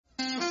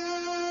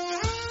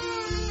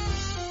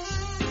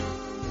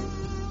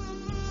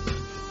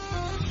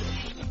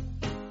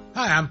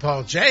Hi, I'm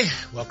Paul J.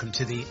 Welcome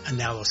to the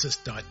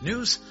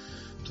analysis.news.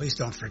 Please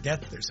don't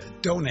forget there's a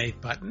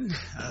donate button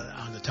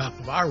on the top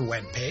of our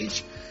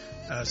webpage.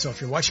 So if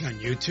you're watching on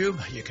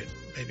YouTube, you could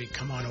maybe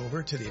come on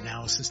over to the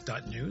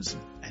analysis.news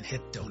and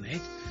hit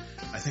donate.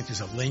 I think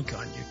there's a link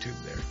on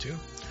YouTube there too.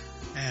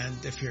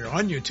 And if you're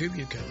on YouTube,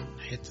 you can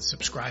hit the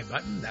subscribe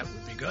button. That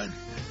would be good.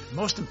 And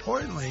most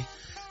importantly,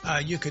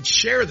 you could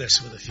share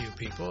this with a few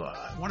people.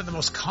 One of the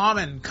most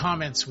common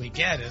comments we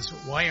get is,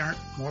 why aren't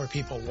more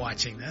people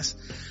watching this?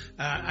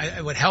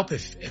 It would help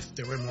if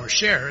there were more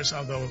shares,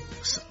 although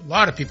a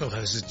lot of people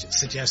have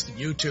suggested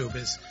YouTube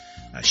is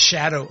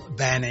shadow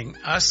banning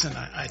us, and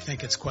I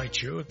think it's quite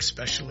true,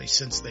 especially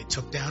since they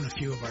took down a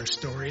few of our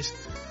stories.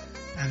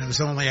 And it was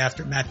only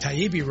after Matt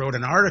Taibbi wrote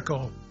an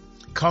article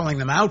calling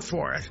them out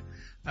for it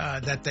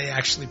that they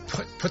actually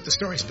put the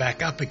stories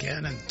back up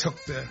again and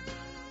took the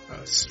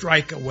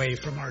strike away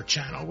from our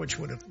channel, which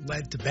would have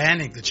led to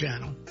banning the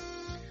channel.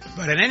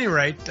 But at any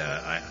rate,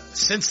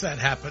 since that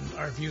happened,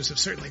 our views have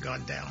certainly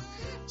gone down.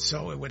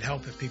 So it would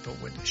help if people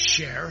would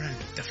share and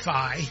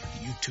defy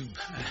YouTube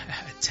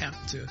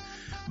attempt to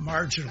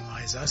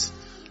marginalize us.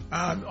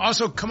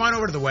 Also, come on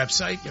over to the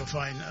website. You'll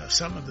find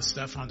some of the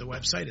stuff on the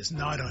website is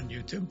not on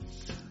YouTube.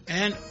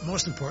 And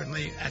most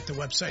importantly, at the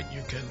website,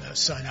 you can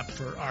sign up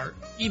for our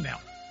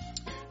email.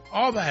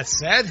 All that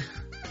said,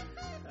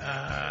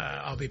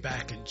 I'll be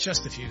back in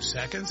just a few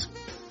seconds,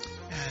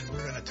 and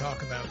we're going to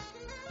talk about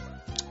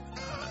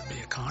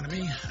the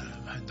economy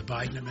and the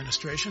Biden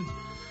administration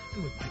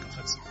with Michael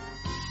Hudson.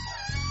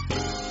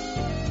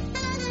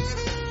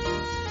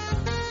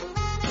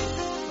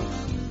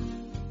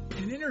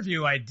 In an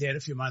interview I did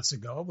a few months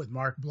ago with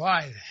Mark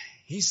Blythe,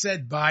 he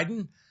said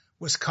Biden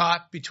was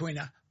caught between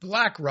a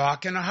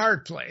BlackRock and a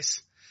hard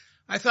place.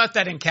 I thought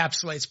that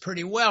encapsulates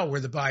pretty well where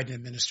the Biden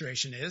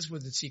administration is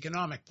with its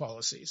economic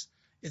policies.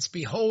 It's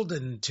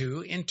beholden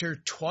to,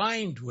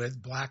 intertwined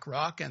with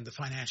BlackRock and the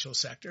financial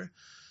sector,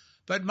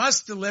 but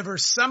must deliver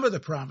some of the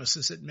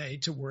promises it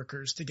made to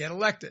workers to get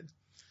elected.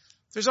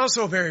 There's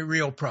also a very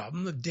real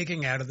problem of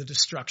digging out of the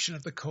destruction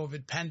of the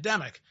COVID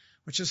pandemic,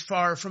 which is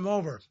far from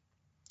over.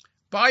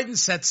 Biden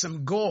set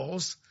some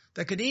goals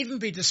that could even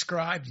be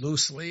described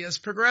loosely as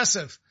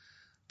progressive.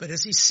 But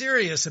is he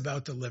serious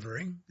about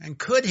delivering? And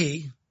could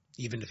he,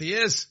 even if he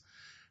is?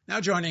 Now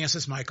joining us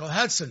is Michael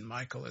Hudson.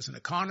 Michael is an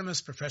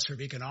economist, professor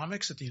of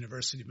economics at the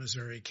University of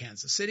Missouri,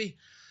 Kansas City.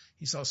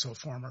 He's also a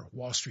former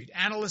Wall Street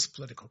analyst,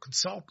 political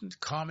consultant,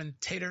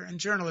 commentator, and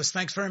journalist.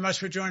 Thanks very much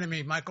for joining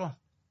me, Michael.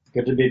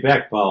 Good to be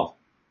back, Paul.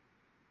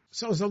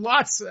 So there's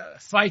lots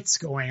of fights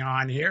going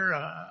on here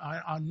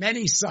on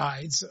many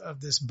sides of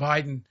this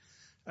Biden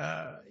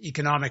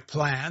economic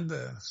plan.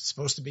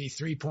 Supposed to be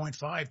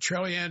 $3.5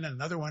 trillion,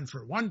 another one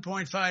for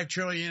 $1.5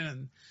 trillion,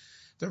 and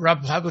the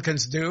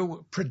Republicans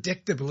do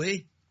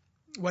predictably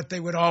what they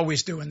would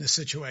always do in this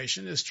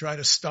situation, is try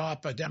to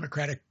stop a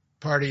Democratic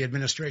Party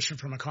administration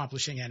from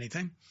accomplishing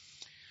anything.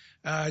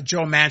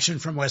 Joe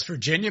Manchin from West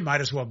Virginia might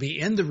as well be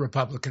in the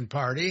Republican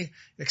Party,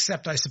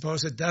 except I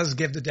suppose it does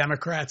give the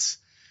Democrats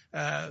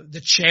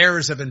the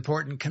chairs of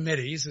important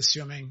committees,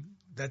 assuming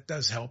that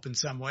does help in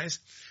some ways.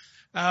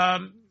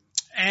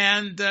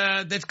 And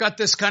they've got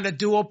this kind of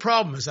dual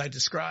problem, as I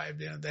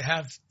described. They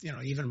have,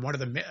 even one of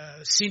the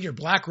senior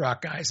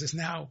BlackRock guys is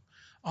now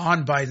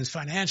on Biden's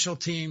financial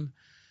team.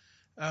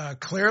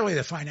 Clearly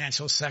the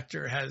financial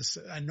sector has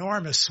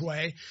enormous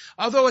sway,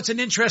 although it's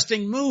an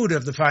interesting mood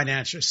of the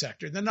financial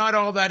sector. They're not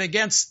all that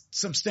against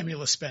some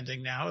stimulus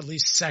spending now, at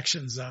least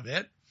sections of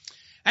it.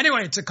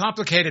 Anyway, it's a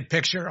complicated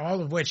picture,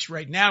 all of which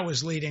right now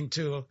is leading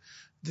to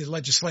the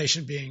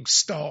legislation being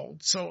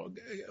stalled. So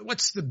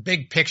what's the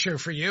big picture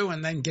for you,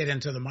 and then get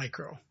into the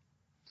micro?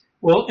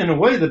 Well, in a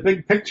way, the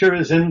big picture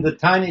is in the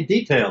tiny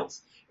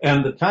details,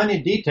 and the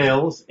tiny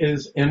details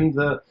is in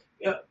the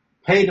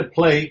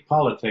pay-to-play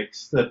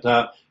politics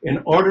that in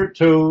order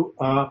to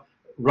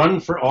run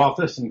for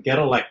office and get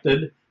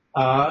elected,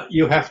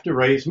 you have to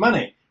raise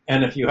money.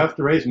 And if you have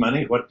to raise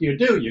money, what do?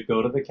 You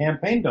go to the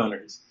campaign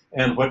donors.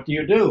 And what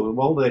do?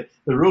 Well, the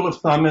rule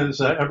of thumb is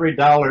every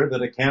dollar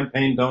that a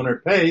campaign donor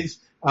pays,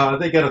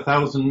 they get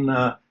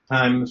 1,000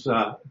 times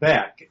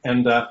back.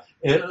 And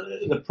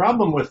the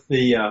problem with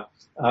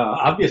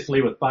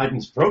obviously with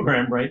Biden's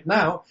program right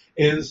now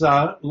is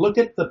look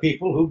at the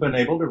people who've been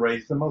able to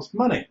raise the most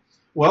money.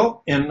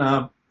 Well, in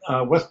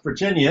West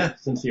Virginia,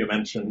 since you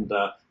mentioned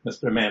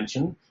Mr.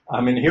 Manchin,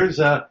 here's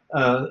a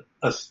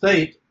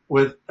state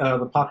with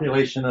the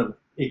population of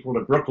equal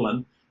to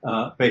Brooklyn,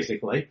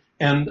 basically.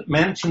 And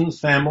Manchin's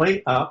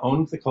family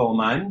owns the coal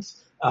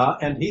mines.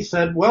 And he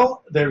said,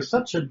 well, there's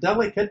such a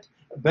delicate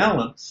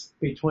balance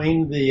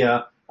between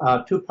the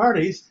two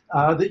parties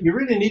that you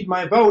really need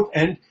my vote,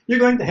 and you're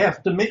going to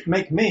have to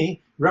make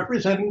me,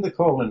 representing the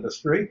coal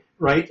industry,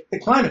 write the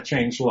climate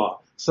change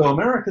law. So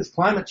America's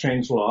climate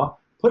change law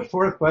put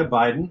forth by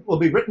Biden will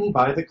be written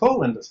by the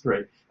coal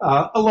industry,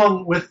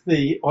 along with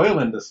the oil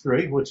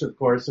industry, which of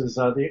course is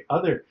the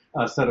other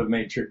set of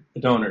major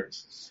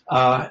donors.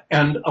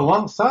 And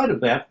alongside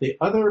of that, the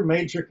other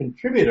major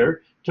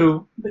contributor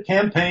to the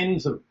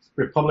campaigns of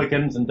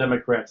Republicans and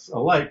Democrats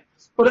alike,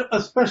 but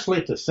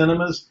especially to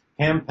Sinema's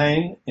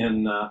campaign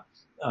in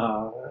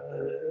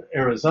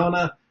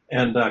Arizona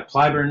and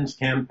Clyburn's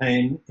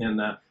campaign in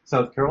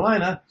South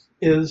Carolina,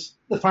 is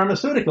the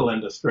pharmaceutical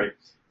industry.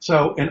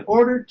 So in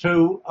order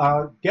to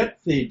get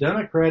the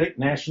Democratic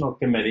National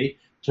Committee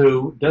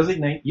to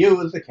designate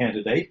you as the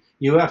candidate,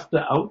 you have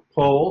to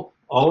outpoll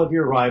all of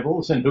your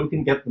rivals and who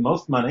can get the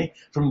most money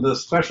from the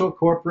special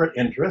corporate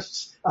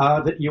interests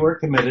that you are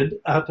committed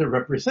to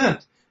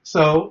represent.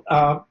 So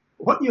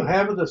what you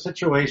have is a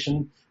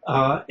situation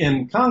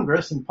in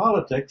Congress and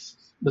politics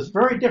that's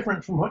very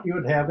different from what you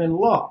would have in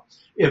law.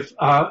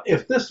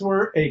 If this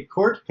were a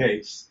court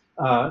case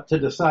to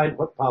decide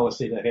what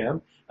policy to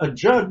have, a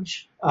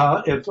judge,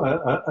 if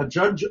a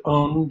judge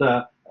owned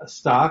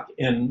stock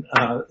in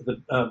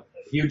the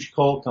huge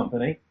coal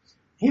company,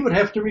 he would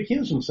have to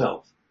recuse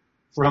himself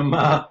from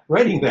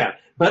writing that.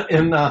 But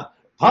in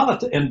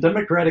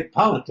Democratic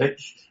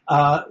politics,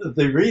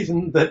 the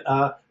reason that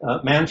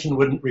Manchin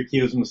wouldn't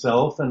recuse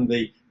himself and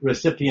the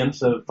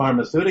recipients of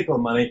pharmaceutical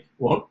money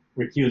won't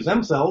recuse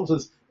themselves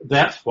is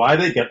that's why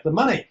they get the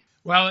money.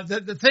 Well,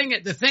 the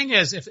thing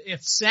is,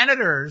 if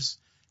senators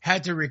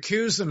had to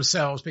recuse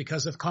themselves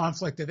because of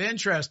conflict of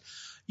interest,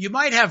 you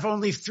might have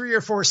only 3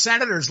 or 4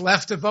 senators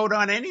left to vote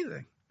on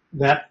anything.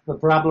 That's the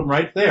problem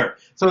right there.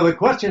 So the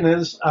question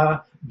is,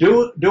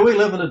 do we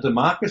live in a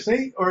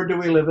democracy or do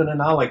we live in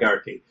an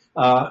oligarchy?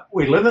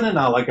 We live in an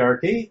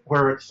oligarchy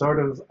where it's sort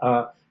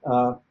of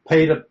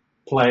pay to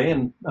play,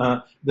 and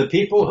the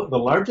people, the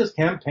largest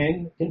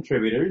campaign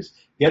contributors,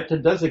 get to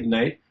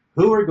designate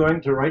who are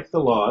going to write the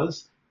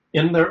laws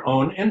in their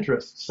own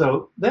interests.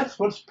 So that's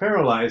what's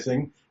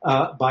paralyzing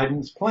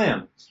Biden's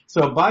plan.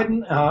 So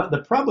Biden,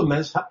 the problem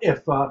is if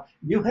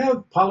you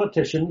have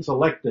politicians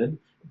elected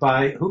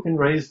by who can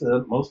raise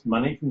the most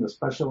money from the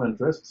special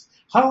interests,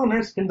 how on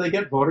earth can they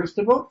get voters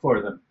to vote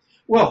for them?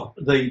 Well,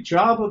 the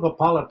job of a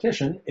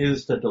politician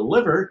is to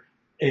deliver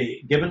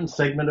a given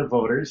segment of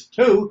voters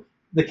to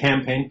the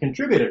campaign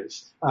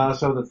contributors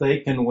so that they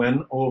can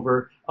win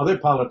over other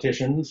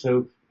politicians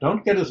who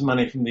don't get as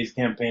money from these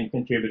campaign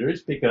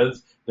contributors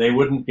because they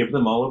wouldn't give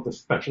them all of the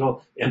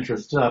special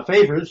interest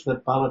favors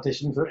that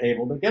politicians are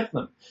able to get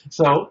them.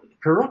 So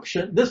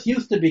corruption, this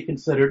used to be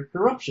considered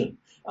corruption,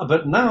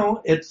 but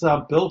now it's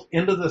built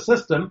into the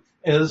system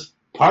as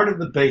part of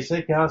the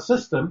basic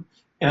system,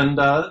 and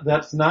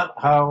that's not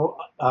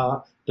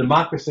how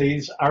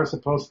democracies are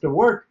supposed to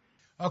work.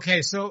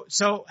 Okay,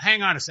 so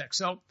hang on a sec.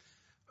 So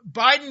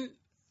Biden,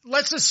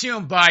 let's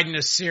assume Biden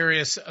is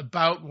serious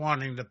about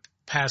wanting to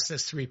pass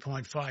this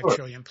 $3.5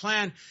 trillion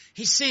plan.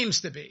 He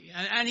seems to be.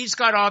 And he's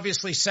got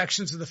obviously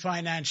sections of the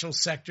financial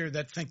sector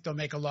that think they'll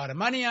make a lot of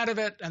money out of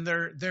it, and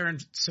they're in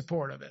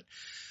support of it.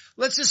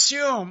 Let's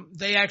assume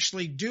they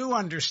actually do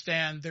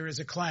understand there is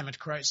a climate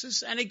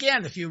crisis. And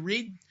again, if you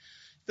read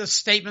the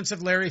statements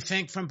of Larry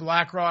Fink from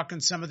BlackRock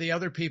and some of the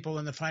other people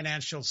in the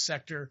financial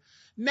sector,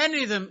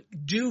 many of them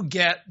do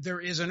get there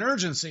is an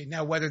urgency.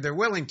 Now, whether they're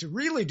willing to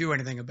really do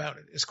anything about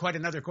it is quite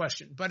another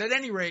question. But at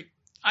any rate,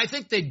 I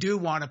think they do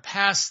want to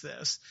pass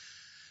this.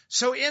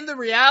 So in the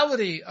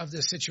reality of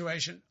this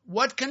situation,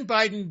 what can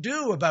Biden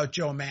do about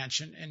Joe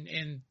Manchin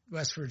in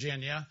West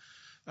Virginia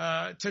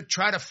to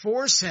try to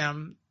force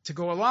him to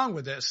go along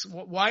with this?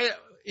 Why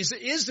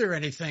is there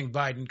anything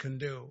Biden can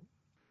do?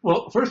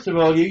 Well, first of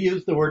all, you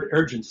used the word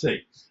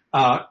urgency.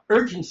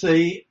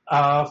 Urgency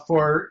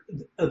for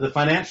the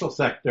financial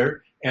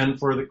sector and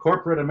for the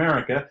corporate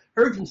America,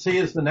 urgency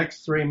is the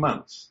next 3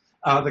 months.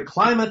 The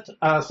climate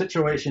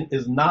situation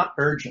is not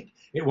urgent.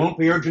 It won't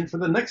be urgent for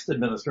the next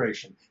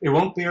administration. It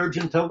won't be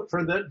urgent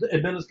for the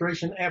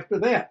administration after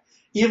that.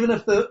 Even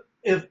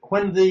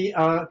when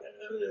the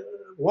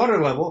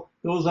water level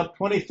goes up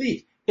 20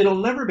 feet, it'll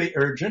never be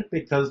urgent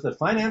because the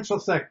financial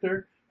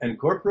sector and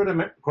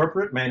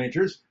corporate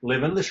managers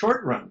live in the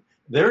short run.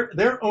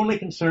 They're only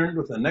concerned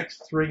with the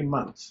next 3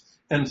 months.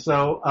 And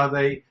so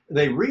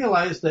they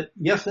realize that,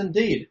 yes,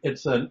 indeed,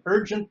 it's an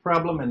urgent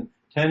problem in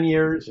 10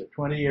 years or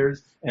 20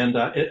 years, and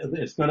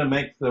it's going to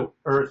make the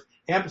earth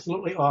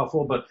absolutely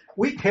awful. But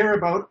we care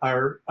about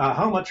our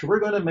how much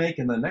we're going to make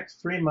in the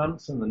next 3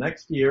 months and the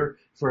next year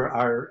for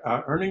our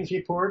earnings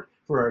report,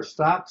 for our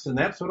stocks, and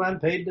that's what I'm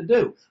paid to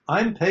do.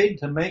 I'm paid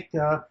to make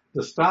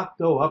the stock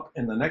go up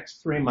in the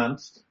next 3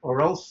 months,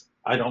 or else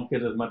I don't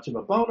get as much of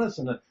a bonus.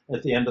 And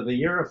at the end of the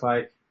year, if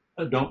I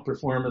don't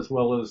perform as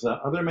well as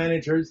other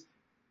managers,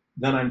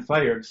 then I'm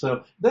fired.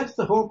 So that's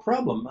the whole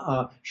problem,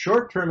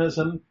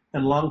 short-termism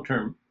and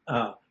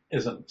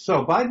long-termism.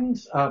 So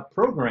Biden's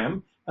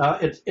program,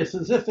 it's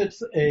as if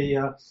it's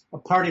a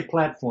party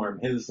platform,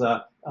 his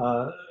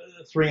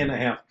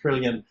 $3.5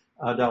 trillion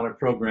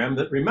program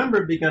that,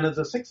 remember, began as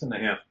a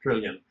 $6.5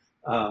 trillion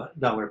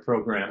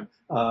program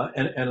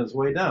and is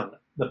way down.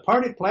 The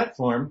party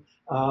platform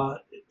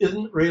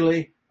isn't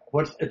really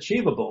what's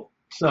achievable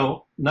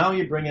So now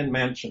you bring in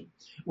Manchin.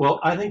 Well,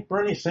 I think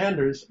Bernie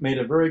Sanders made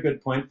a very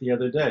good point the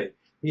other day.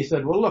 He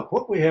said, well, look,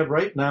 what we have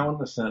right now in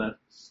the Senate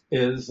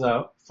is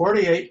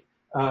 48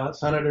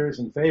 senators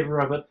in favor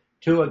of it,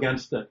 2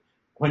 against it.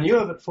 When you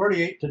have it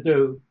 48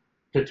 to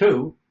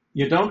 2,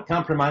 you don't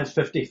compromise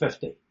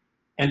 50-50.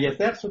 And yet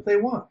that's what they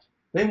want.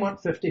 They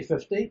want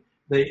 50-50.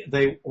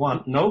 They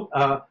want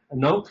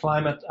no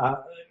climate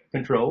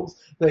controls.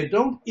 They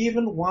don't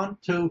even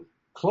want to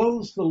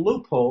close the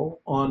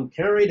loophole on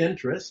carried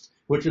interest,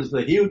 which is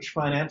the huge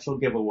financial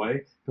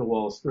giveaway to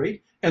Wall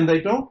Street. And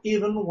they don't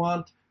even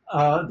want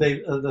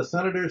the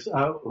senators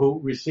who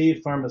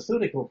receive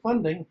pharmaceutical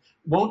funding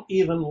won't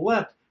even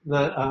let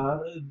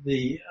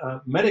the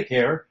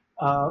Medicare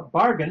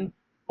bargain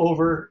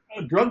over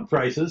drug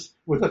prices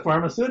with the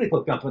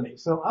pharmaceutical company.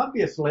 So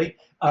obviously,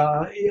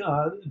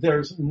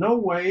 there's no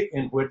way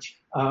in which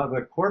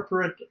the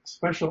corporate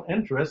special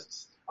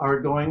interests are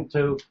going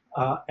to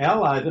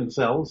ally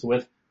themselves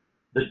with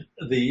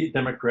the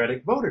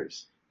Democratic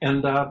voters.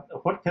 And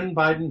what can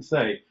Biden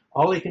say?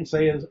 All he can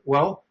say is,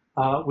 well,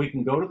 we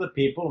can go to the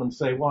people and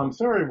say, well, I'm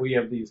sorry, we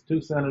have these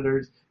 2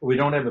 senators. We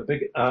don't have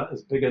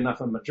as big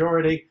enough a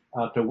majority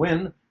to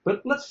win.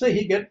 But let's say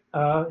he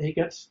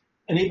gets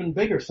an even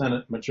bigger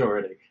Senate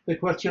majority. The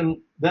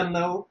question, then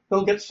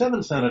they'll get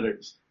 7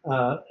 senators,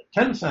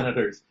 10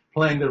 senators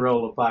playing the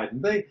role of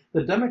Biden.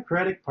 The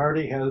Democratic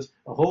Party has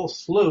a whole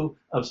slew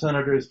of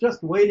senators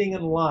just waiting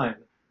in line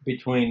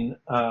between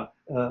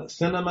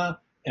Sinema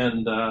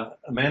and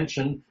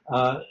Manchin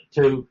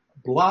to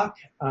block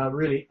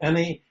really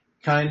any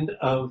kind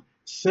of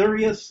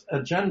serious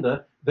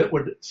agenda that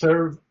would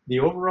serve the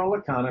overall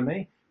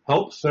economy,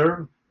 help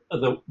serve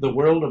the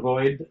world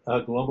avoid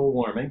global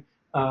warming,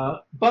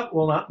 but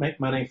will not make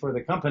money for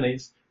the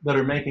companies that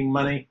are making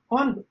money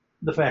on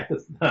the fact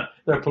that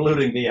they're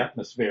polluting the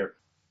atmosphere.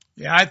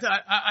 Yeah,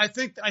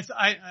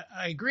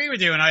 I agree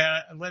with you.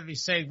 And let me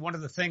say one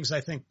of the things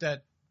I think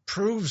that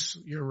proves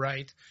you're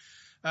right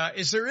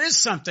is there is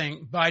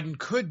something Biden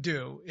could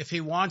do if he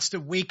wants to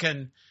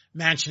weaken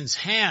Manchin's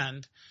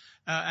hand.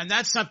 And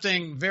that's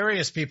something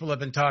various people have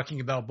been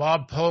talking about.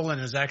 Bob Poland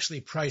has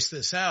actually priced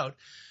this out,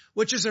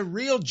 which is a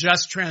real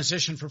just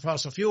transition for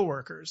fossil fuel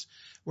workers,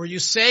 where you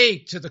say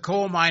to the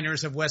coal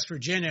miners of West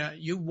Virginia,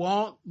 you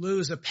won't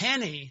lose a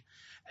penny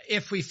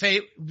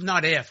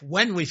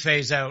when we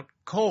phase out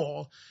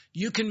coal.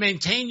 You can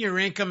maintain your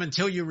income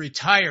until you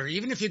retire.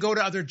 Even if you go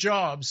to other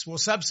jobs, we'll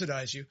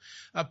subsidize you.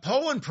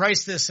 Poland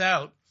priced this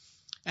out.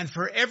 And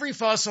for every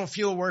fossil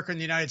fuel worker in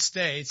the United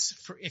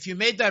States, if you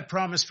made that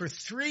promise for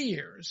 3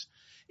 years,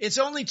 it's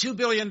only $2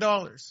 billion.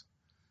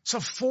 So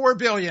 $4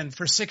 billion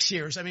for 6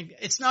 years. I mean,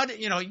 it's not,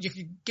 you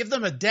could give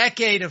them a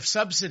decade of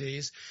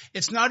subsidies.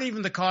 It's not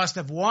even the cost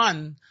of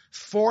one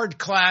Ford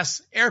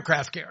class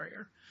aircraft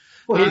carrier.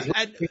 Well, the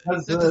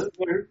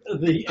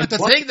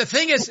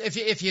thing is,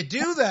 if you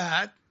do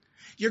that,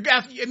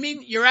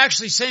 you're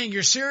actually saying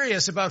you're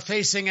serious about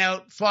phasing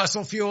out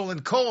fossil fuel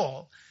and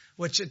coal,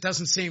 which it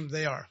doesn't seem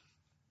they are.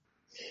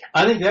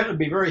 I think that would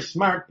be very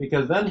smart,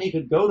 because then he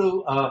could go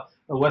to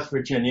West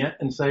Virginia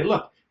and say,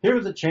 look,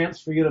 here's a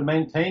chance for you to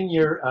maintain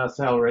your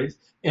salaries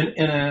in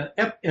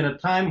a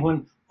time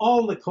when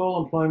all the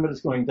coal employment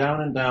is going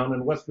down and down,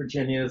 and West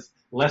Virginia is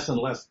less and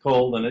less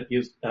coal than it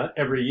used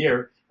every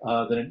year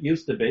than it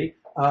used to be,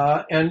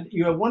 and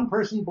you have one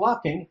person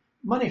blocking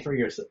money for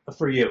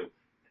you,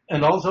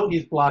 and also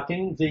he's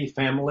blocking the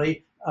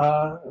family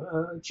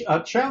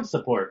child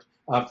support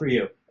for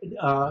you.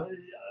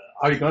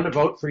 Are you going to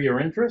vote for your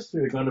interests, or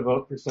are you going to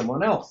vote for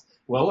someone else?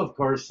 Well, of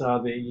course,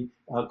 the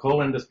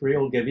coal industry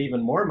will give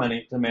even more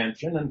money to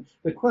Manchin. And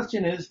the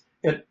question is,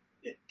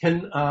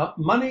 can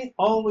money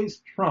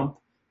always trump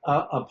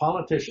a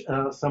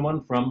politician,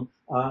 someone from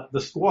the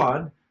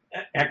squad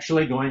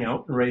actually going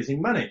out and raising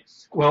money?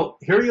 Well,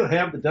 here you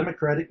have the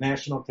Democratic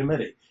National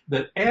Committee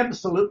that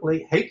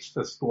absolutely hates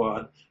the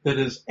squad, that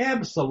is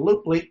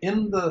absolutely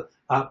in the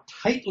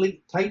tight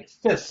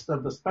fist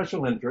of the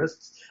special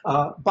interests.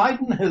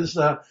 Biden has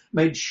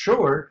made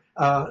sure,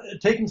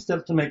 taken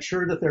steps to make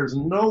sure that there's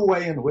no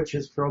way in which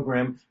his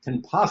program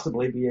can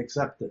possibly be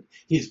accepted.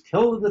 He's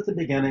killed it at the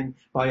beginning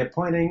by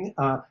appointing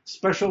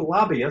special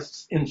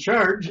lobbyists in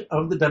charge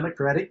of the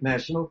Democratic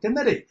National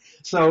Committee.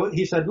 So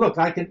he said, look,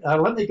 I can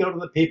let me go to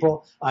the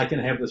people. I can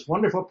have this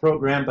wonderful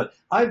program, but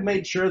I've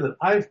made sure that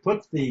I've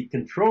put the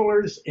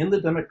controllers in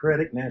the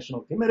Democratic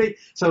National Committee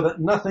so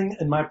that nothing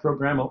in my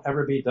program will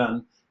ever be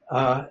done.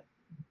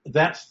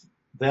 That's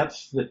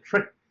the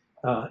trick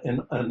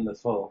in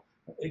this whole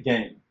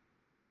game.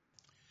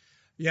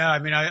 Yeah, I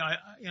mean,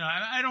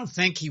 I don't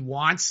think he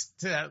wants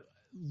to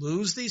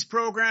lose these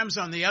programs.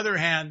 On the other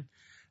hand,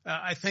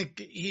 I think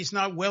he's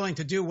not willing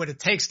to do what it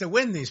takes to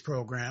win these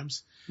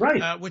programs.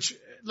 Right. Which,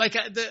 like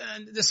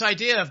this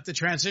idea of the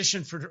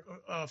transition for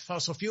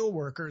fossil fuel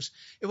workers,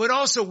 it would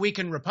also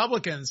weaken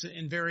Republicans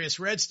in various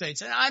red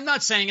states. And I'm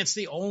not saying it's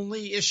the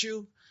only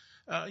issue.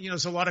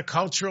 There's a lot of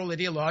cultural,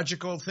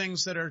 ideological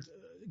things that are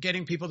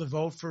getting people to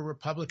vote for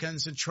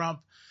Republicans and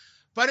Trump.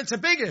 But it's a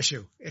big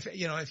issue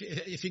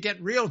if you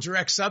get real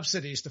direct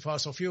subsidies to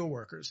fossil fuel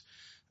workers.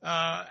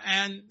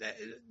 The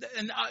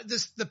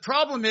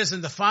problem is,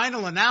 in the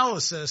final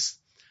analysis,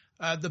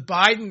 the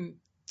Biden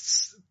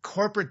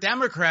corporate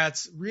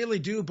Democrats really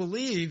do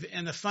believe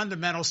in the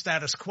fundamental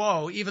status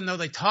quo, even though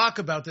they talk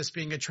about this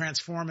being a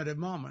transformative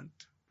moment.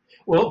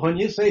 Well, when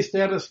you say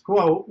status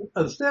quo,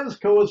 the status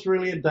quo is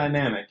really a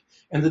dynamic.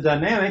 And the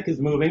dynamic is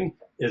moving,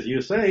 as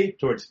you say,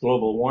 towards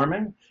global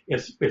warming.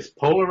 It's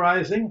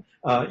polarizing.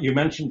 You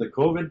mentioned the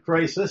COVID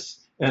crisis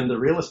and the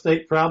real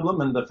estate problem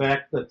and the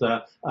fact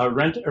that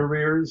rent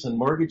arrears and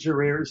mortgage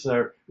arrears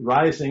are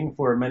rising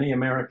for many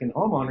American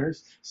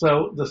homeowners.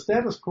 So the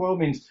status quo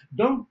means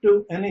don't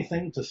do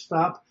anything to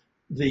stop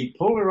the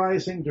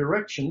polarizing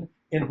direction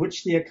in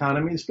which the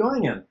economy is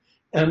going in.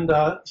 And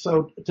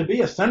so to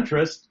be a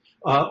centrist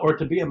or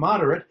to be a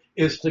moderate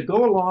is to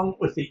go along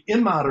with the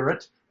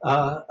immoderate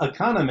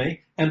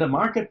economy and a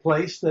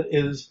marketplace that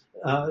is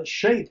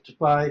shaped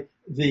by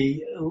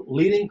the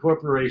leading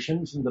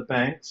corporations and the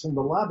banks and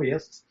the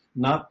lobbyists,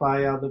 not by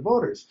the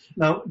voters.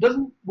 Now,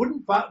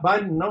 wouldn't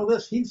Biden know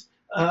this? He's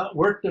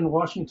worked in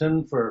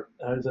Washington for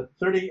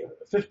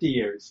 50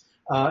 years.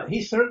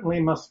 He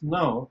certainly must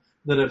know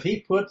that if he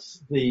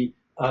puts the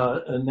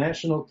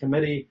National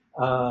Committee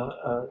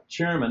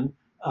chairman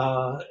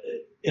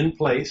in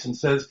place and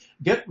says,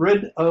 get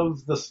rid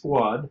of the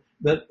squad,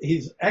 that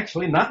he's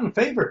actually not in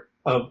favor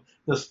of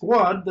the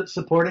squad that's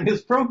supporting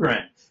his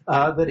program.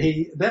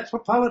 That's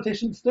what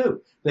politicians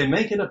do. They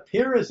make it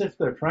appear as if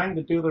they're trying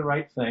to do the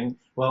right thing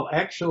while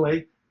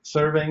actually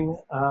serving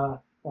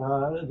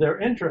their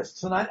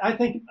interests. And I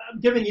think,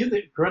 I'm giving you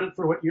the credit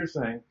for what you're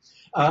saying.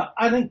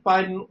 I think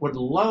Biden would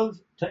love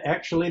to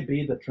actually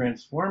be the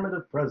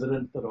transformative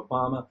president that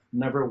Obama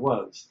never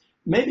was.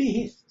 Maybe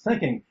he's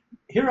thinking,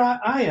 here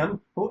I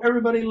am, who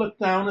everybody looked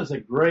down as a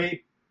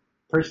gray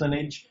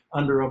personage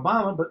under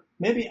Obama, but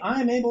maybe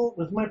I'm able,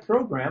 with my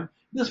program,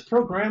 this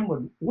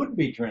program would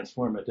be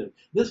transformative.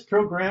 This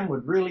program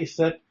would really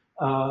set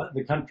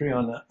the country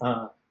on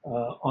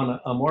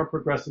a more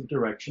progressive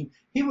direction.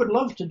 He would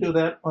love to do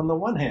that on the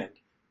one hand.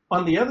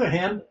 On the other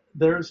hand,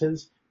 there's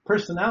his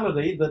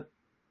personality that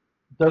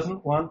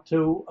doesn't want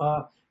to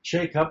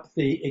shake up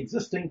the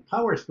existing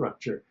power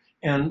structure.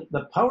 And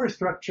the power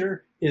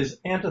structure is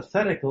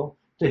antithetical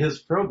to his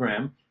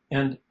program.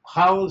 And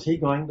how is he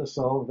going to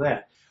solve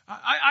that?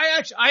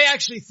 I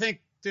actually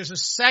think there's a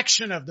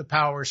section of the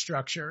power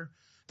structure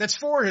that's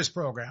for his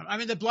program. I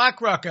mean, the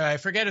BlackRock guy, I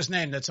forget his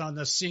name, that's on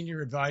the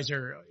senior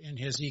advisor in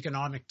his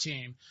economic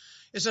team,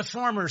 is a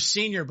former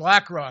senior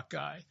BlackRock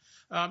guy.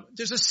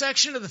 There's a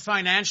section of the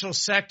financial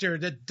sector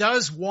that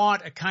does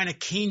want a kind of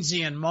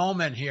Keynesian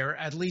moment here,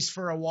 at least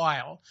for a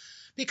while,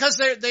 because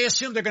they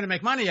assume they're going to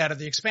make money out of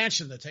the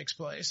expansion that takes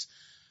place.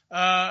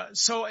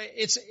 So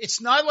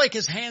it's not like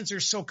his hands are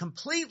so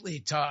completely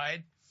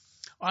tied.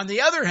 On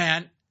the other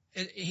hand,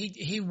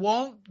 he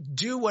won't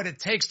do what it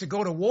takes to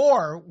go to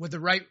war with the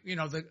right,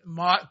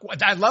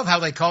 I love how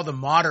they call them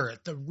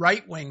moderate, the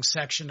right-wing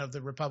section of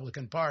the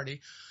Republican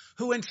Party,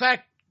 who in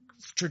fact,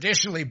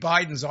 traditionally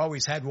Biden's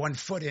always had one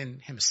foot in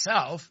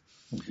himself.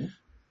 Mm-hmm.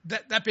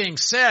 That being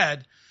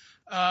said,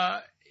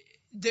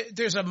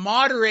 there's a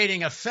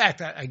moderating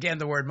effect, again,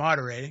 the word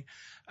moderating,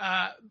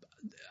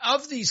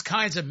 of these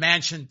kinds of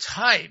Manchin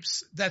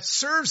types that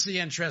serves the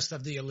interest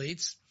of the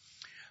elites.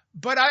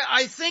 But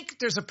I think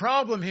there's a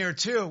problem here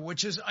too,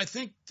 which is I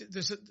think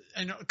there's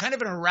kind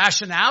of an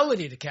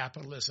irrationality to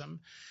capitalism,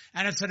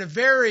 and it's at a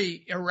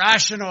very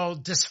irrational,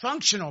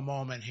 dysfunctional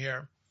moment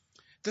here.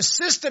 The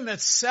system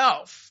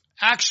itself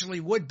actually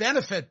would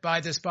benefit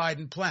by this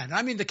Biden plan.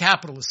 I mean, the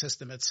capitalist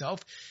system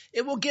itself.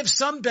 It will give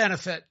some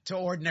benefit to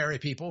ordinary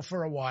people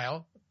for a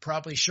while,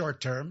 probably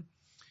short term.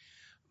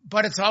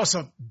 But it's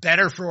also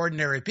better for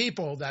ordinary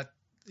people that,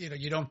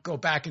 you don't go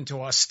back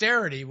into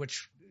austerity,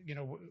 which,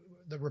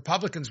 the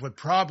Republicans would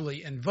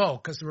probably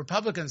invoke, because the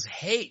Republicans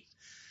hate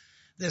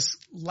this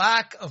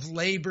lack of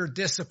labor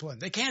discipline.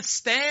 They can't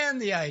stand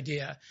the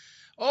idea,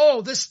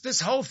 this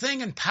whole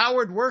thing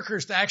empowered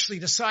workers to actually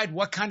decide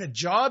what kind of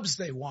jobs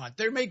they want.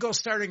 They may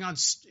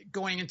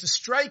going into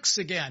strikes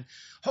again.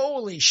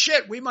 Holy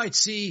shit, we might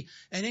see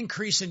an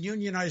increase in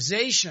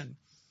unionization.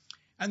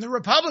 And the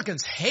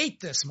Republicans hate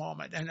this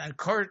moment. And of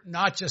course,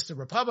 not just the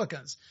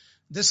Republicans.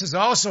 This is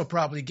also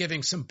probably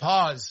giving some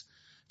pause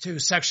to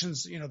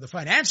sections, the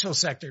financial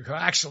sector, who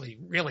actually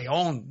really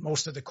own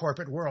most of the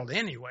corporate world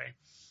anyway.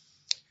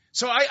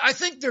 So I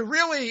think they're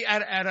really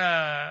at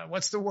a,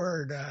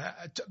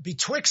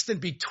 betwixt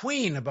and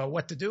between about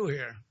what to do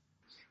here.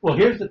 Well,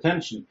 here's the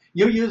tension.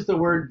 You use the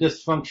word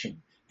dysfunction.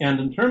 And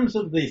in terms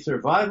of the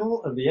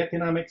survival of the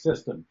economic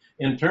system,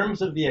 in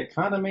terms of the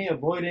economy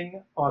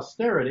avoiding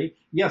austerity,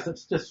 yes,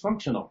 it's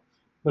dysfunctional.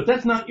 But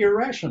that's not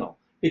irrational,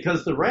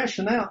 because the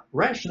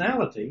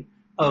rationality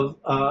of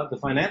the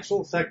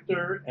financial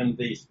sector and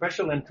the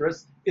special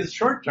interests is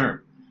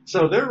short-term.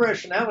 So their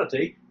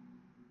rationality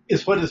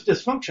is what is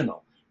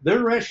dysfunctional.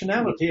 Their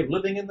rationality of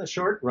living in the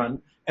short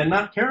run and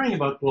not caring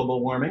about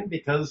global warming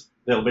because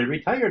they'll be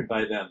retired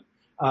by then.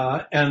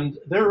 And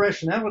their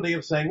rationality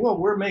of saying, well,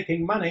 we're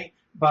making money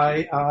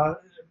by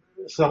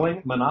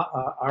selling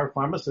our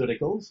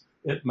pharmaceuticals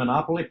at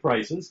monopoly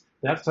prices.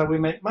 That's how we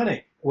make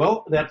money.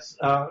 Well, that's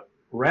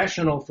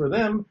rational for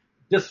them,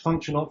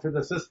 dysfunctional for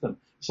the system.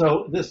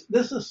 So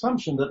this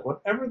assumption that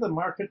whatever the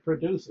market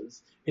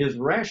produces is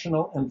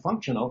rational and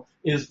functional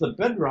is the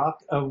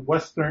bedrock of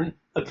Western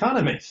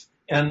economies,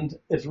 and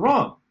it's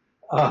wrong.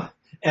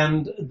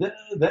 And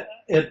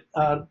it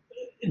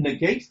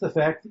negates the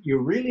fact that you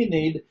really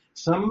need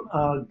some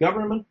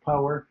government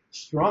power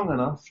strong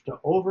enough to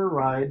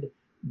override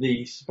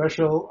the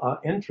special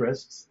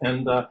interests,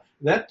 and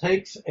that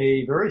takes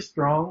a very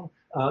strong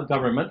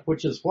government,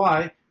 which is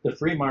why the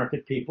free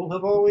market people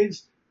have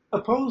always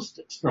opposed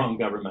strong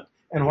government,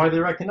 and why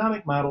their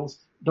economic models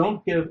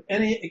don't give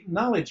any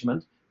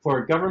acknowledgement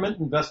for government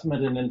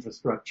investment in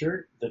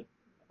infrastructure that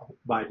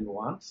Biden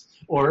wants,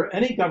 or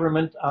any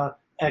government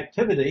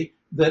activity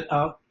that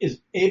is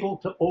able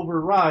to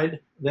override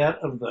that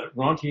of the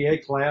rentier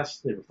class,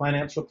 the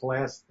financial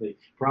class, the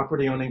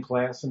property owning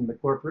class, and the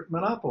corporate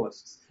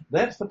monopolists.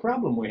 That's the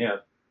problem we have.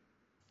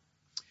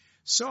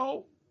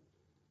 So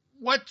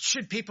what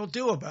should people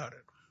do about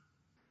it?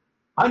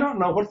 I don't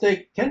know what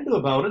they can do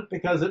about it,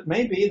 because it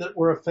may be that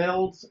we're a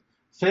failed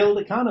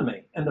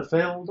economy and a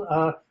failed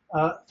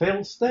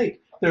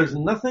state. There's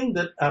nothing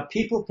that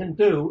people can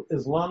do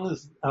as long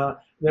as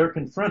they're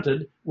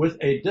confronted with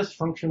a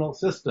dysfunctional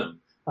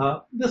system.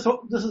 This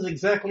is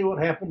exactly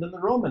what happened in the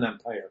Roman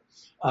Empire.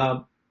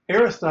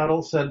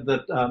 Aristotle said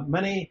that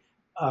many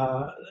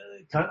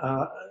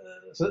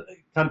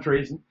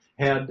countries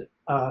had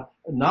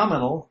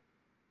nominal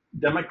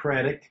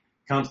democratic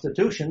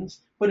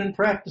constitutions, but in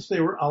practice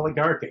they were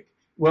oligarchic.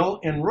 Well,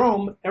 in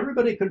Rome,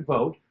 everybody could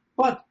vote,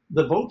 but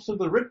the votes of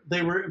the rich,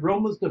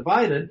 Rome was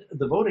divided,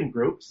 the voting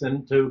groups,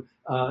 into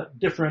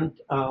different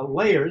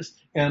layers,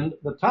 and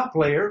the top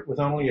layer, with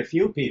only a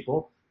few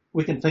people,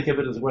 we can think of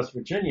it as West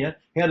Virginia,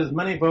 had as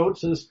many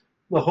votes as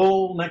the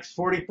whole next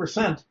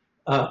 40%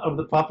 of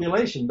the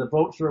population. The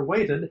votes were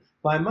weighted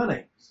by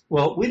money.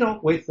 Well, we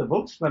don't weight the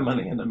votes by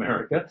money in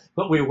America,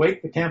 but we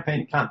weight the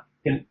campaign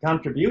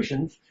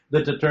contributions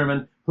that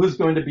determine who's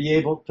going to be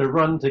able to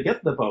run to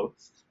get the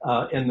votes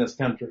in this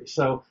country.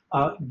 So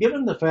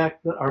given the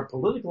fact that our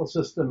political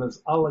system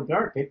is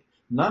oligarchic,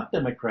 not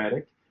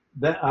democratic,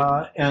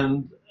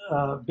 and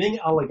being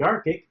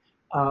oligarchic,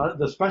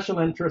 the special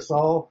interests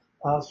all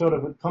sort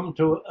of come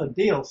to a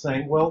deal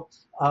saying, well,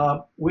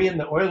 we in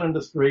the oil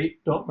industry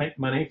don't make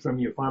money from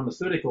you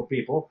pharmaceutical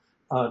people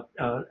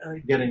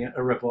getting a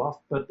ripoff,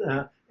 but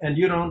and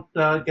you don't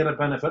get a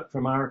benefit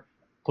from our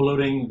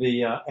polluting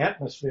the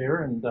atmosphere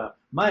and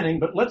mining.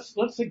 But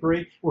let's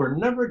agree we're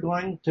never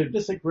going to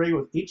disagree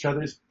with each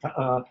other's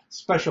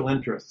special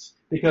interests,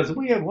 because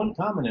we have one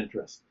common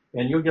interest,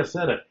 and you just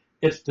said it.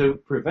 It's to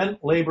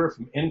prevent labor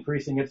from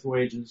increasing its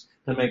wages,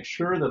 to make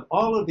sure that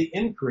all of the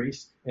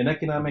increase in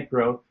economic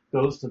growth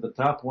goes to the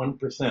top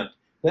 1%.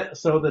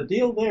 So the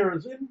deal there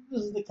is,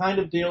 this is the kind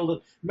of deal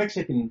that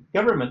Mexican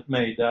government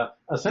made a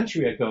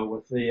century ago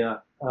with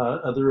the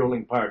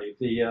ruling party.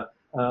 They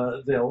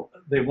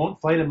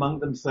won't fight among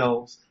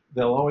themselves.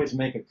 They'll always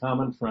make a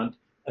common front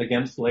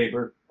against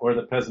labor or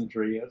the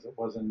peasantry, as it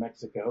was in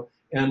Mexico.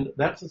 And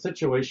that's the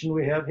situation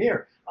we have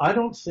here. I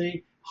don't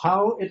see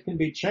how it can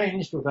be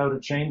changed without a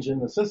change in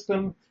the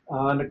system. We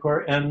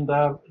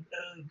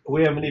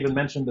haven't even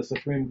mentioned the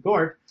Supreme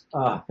Court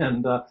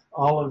and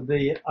all of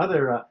the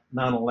other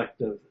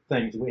non-elective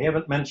things. We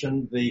haven't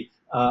mentioned the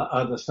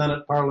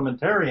Senate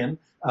parliamentarian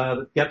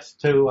that gets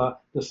to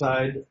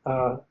decide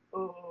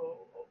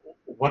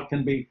what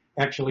can be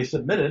actually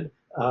submitted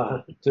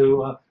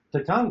to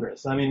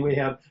Congress. I mean, we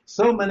have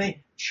so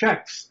many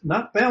checks,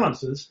 not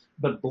balances,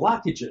 but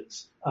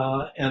blockages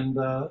and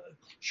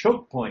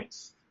choke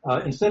points.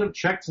 Instead of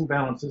checks and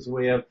balances,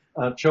 we have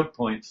choke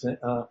points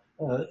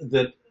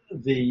that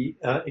the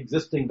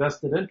existing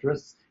vested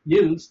interests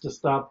use to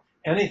stop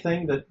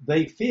anything that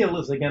they feel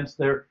is against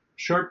their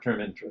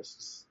short-term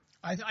interests.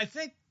 I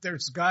think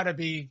there's got to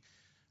be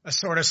a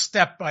sort of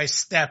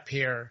step-by-step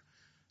here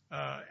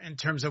in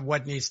terms of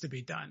what needs to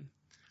be done.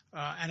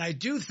 And I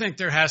do think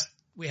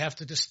we have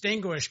to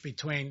distinguish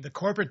between the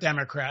corporate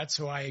Democrats,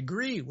 who I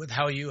agree with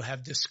how you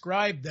have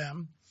described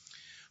them,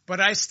 but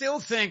I still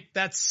think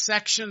that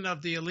section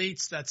of the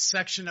elites, that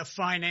section of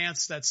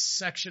finance, that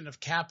section of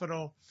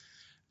capital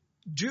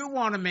do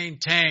want to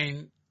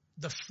maintain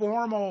the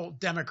formal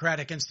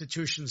democratic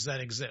institutions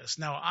that exist.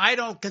 Now, I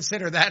don't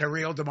consider that a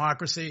real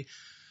democracy,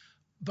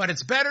 but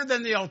it's better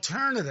than the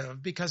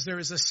alternative, because there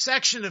is a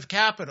section of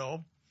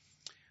capital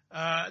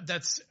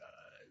that's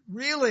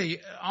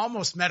really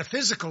almost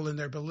metaphysical in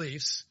their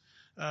beliefs,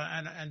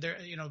 and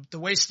the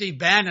way Steve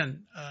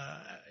Bannon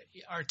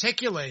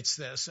articulates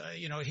this.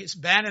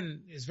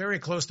 Bannon is very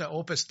close to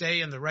Opus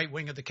Dei in the right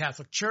wing of the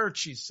Catholic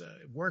Church. He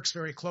works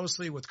very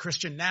closely with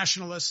Christian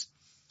nationalists.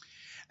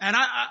 And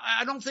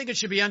I don't think it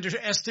should be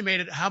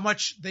underestimated how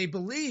much they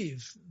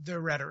believe their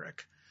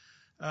rhetoric.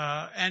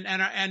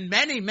 And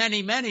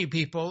many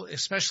people,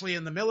 especially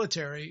in the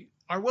military,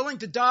 are willing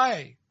to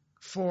die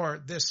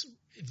for this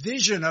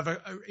vision of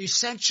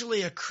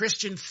essentially a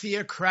Christian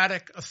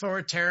theocratic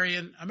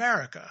authoritarian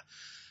America.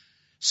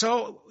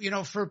 So,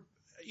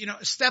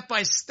 step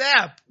by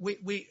step,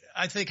 we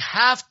I think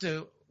have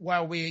to,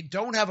 while we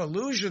don't have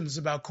illusions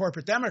about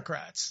corporate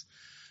Democrats,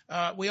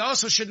 we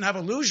also shouldn't have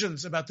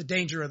illusions about the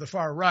danger of the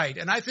far right.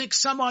 And I think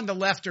some on the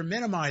left are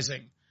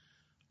minimizing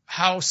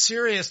how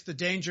serious the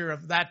danger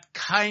of that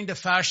kind of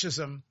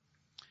fascism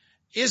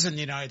is in the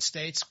United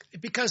States,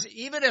 because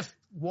even if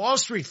Wall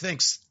Street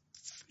thinks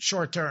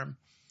short term,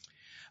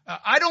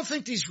 I don't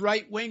think these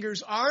right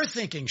wingers are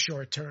thinking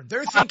short term.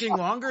 They're thinking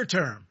longer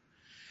term.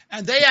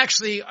 And they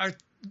actually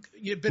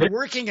you've been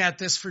working at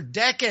this for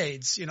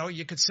decades.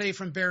 You could say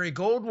from Barry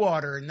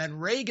Goldwater and then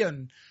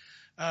Reagan,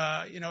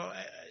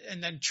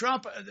 and then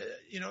Trump,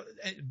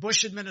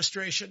 Bush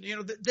administration,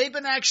 they've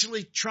been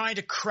actually trying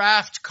to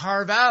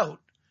carve out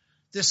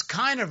this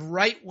kind of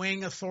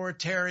right-wing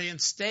authoritarian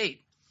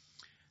state.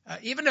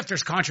 Even if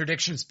there's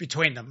contradictions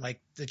between them, like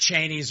the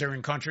Cheneys are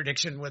in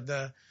contradiction with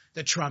the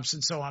Trumps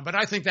and so on. But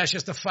I think that's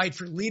just a fight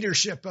for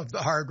leadership of the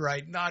hard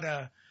right, not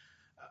a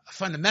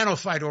fundamental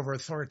fight over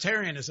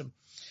authoritarianism.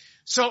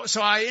 So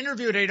I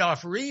interviewed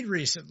Adolph Reed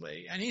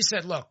recently, and he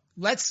said, look,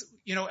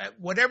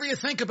 whatever you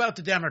think about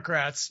the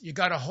Democrats, you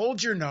got to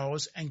hold your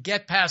nose and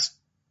get past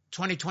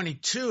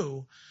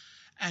 2022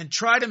 and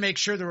try to make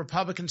sure the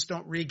Republicans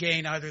don't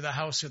regain either the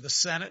House or the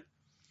Senate.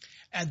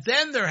 And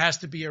then there has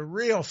to be a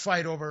real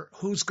fight over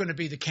who's going to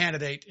be the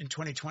candidate in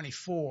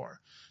 2024.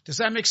 Does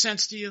that make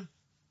sense to you?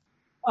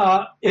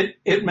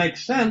 It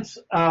makes sense,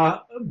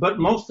 but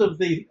most of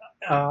the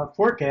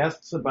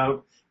forecasts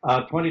about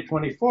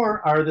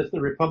 2024 are that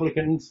the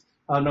Republicans,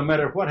 no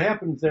matter what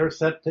happens, they're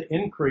set to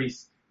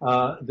increase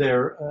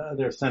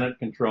their Senate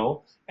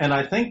control. And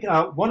I think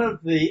one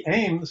of the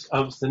aims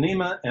of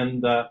Sinema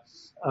and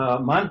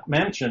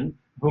Manchin,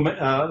 whom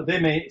they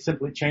may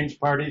simply change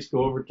parties,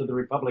 go over to the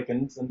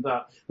Republicans, and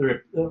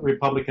the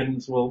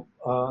Republicans will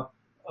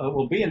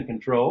be in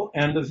control.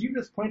 And as you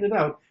just pointed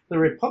out, the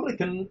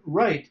Republican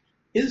right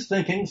is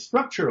thinking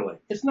structurally.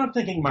 It's not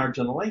thinking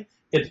marginally.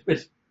 It's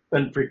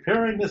been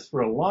preparing this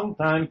for a long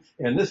time,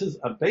 and this is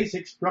a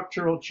basic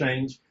structural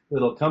change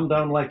that'll come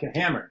down like a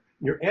hammer.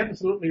 You're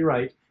absolutely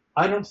right.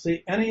 I don't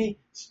see any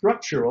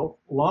structural,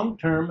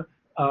 long-term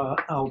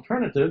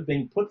alternative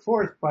being put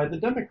forth by the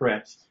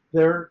Democrats.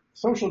 They're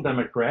social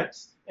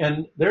democrats,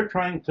 and they're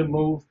trying to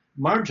move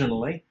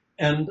marginally.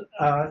 And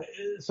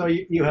so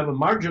you have a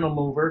marginal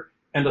mover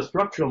and a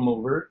structural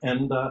mover.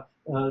 And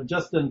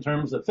just in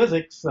terms of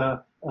physics,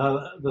 the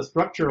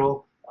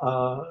structural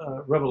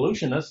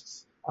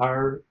revolutionists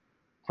are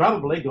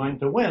probably going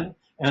to win.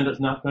 And it's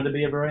not going to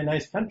be a very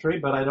nice country,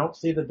 but I don't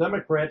see the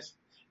Democrats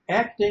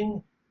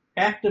acting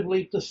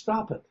actively to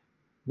stop it.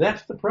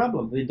 That's the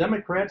problem. The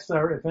Democrats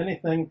are, if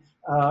anything,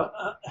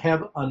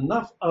 have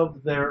enough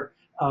of their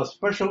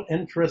special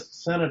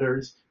interest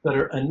senators that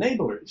are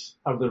enablers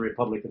of the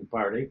Republican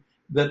Party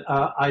that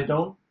I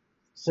don't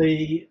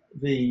see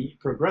the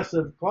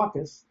Progressive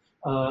Caucus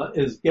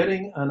is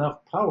getting enough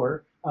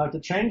power to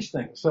change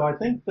things. So I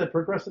think the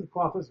Progressive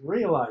Caucus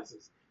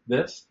realizes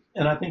this,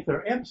 and I think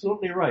they're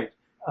absolutely right.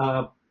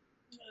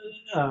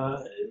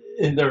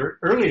 In their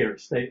earlier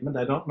statement,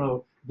 I don't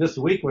know this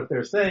week what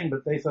they're saying,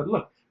 but they said,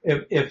 look,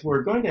 if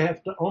we're going to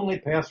have to only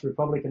pass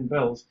Republican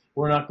bills,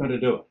 we're not going to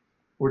do it.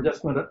 We're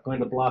just going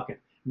to block it.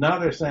 Now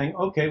they're saying,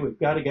 okay, we've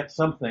got to get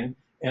something,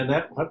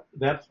 and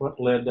that's what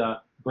led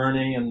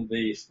Bernie and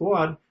the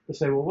squad to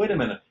say, well, wait a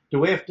minute, do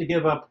we have to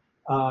give up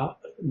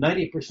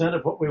 90%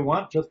 of what we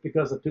want just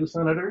because of 2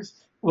 senators?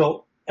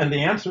 Well, and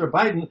the answer of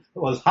Biden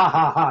was, ha,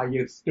 ha, ha,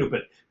 you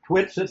stupid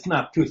twits. It's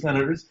not 2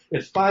 senators.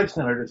 It's 5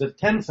 senators. It's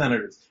 10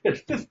 senators.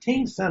 It's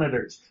 15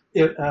 senators.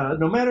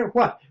 No matter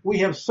what, we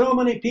have so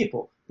many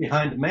people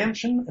behind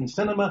Manchin and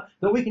Sinema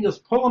that we can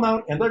just pull them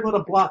out and they're going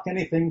to block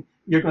anything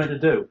you're going to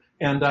do.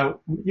 And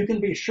you can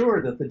be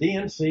sure that the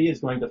DNC is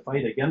going to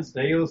fight against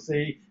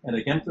AOC and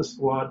against the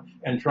squad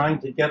and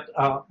trying to get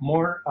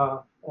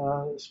more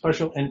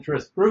special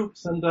interest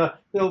groups, and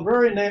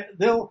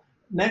they'll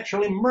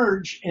naturally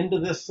merge into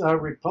this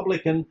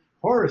Republican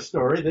horror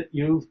story that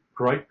you've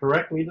quite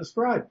correctly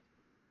described.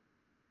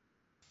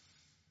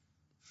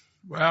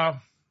 Well,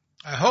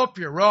 I hope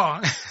you're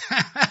wrong.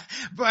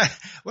 But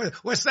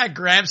what's that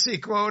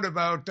Gramsci quote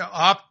about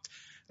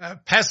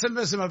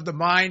pessimism of the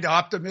mind,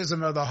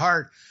 optimism of the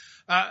heart?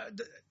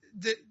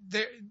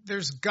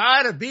 There's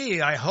got to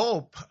be, I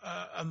hope,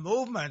 a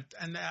movement,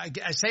 and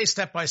I say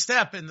step by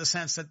step in the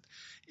sense that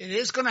it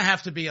is going to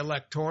have to be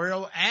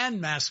electoral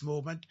and mass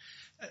movement.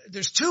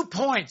 There's 2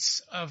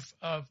 points of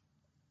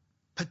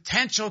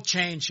potential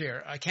change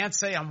here. I can't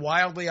say I'm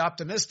wildly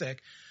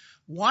optimistic.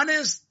 One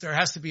is there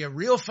has to be a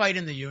real fight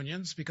in the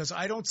unions, because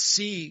I don't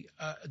see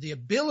the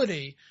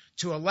ability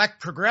to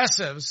elect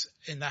progressives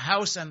in the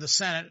House and the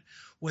Senate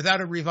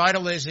without a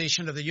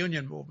revitalization of the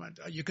union movement.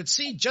 You could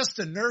see just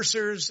the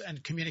nurses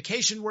and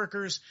communication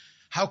workers,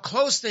 how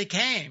close they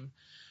came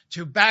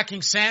to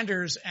backing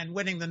Sanders and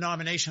winning the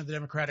nomination of the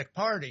Democratic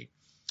Party.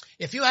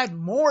 If you had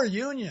more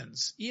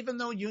unions, even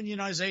though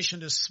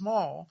unionization is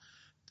small,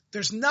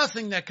 there's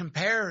nothing that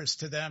compares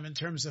to them in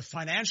terms of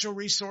financial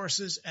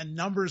resources and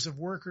numbers of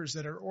workers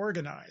that are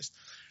organized.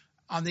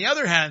 On the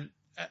other hand,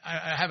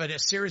 I have a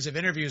series of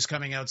interviews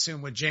coming out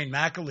soon with Jane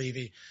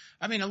McAlevey.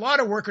 I mean, a lot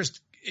of workers,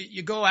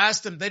 you go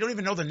ask them, they don't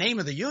even know the name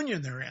of the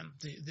union they're in.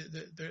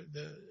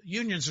 The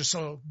unions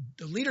are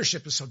the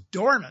leadership is so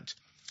dormant.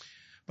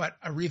 But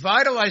a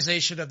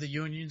revitalization of the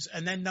unions.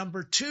 And then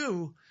number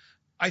two,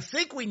 I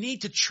think we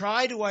need to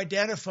try to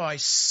identify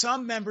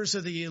some members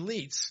of the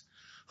elites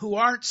who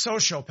aren't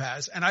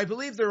sociopaths. And I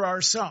believe there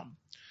are some.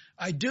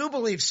 I do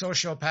believe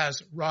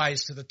sociopaths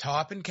rise to the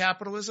top in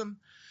capitalism,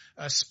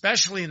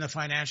 especially in the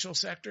financial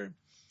sector.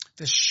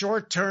 This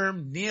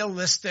short-term,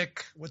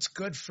 nihilistic, what's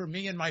good for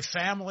me and my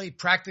family,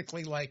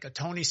 practically like a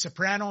Tony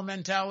Soprano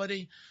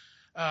mentality.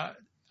 I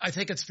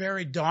think it's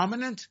very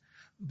dominant,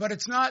 but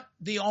it's not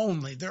the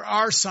only. There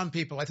are some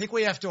people. I think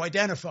we have to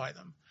identify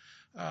them.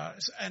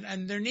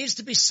 And there needs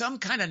to be some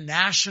kind of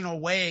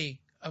national way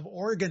of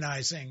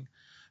organizing,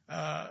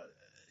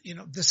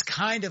 this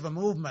kind of a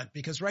movement,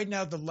 because right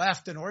now the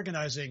left in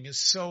organizing is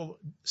so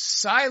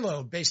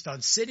siloed based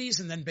on cities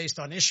and then based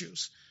on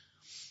issues.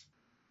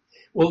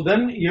 Well,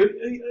 then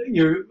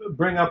you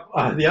bring up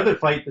the other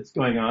fight that's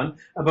going on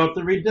about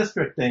the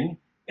redistricting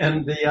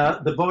and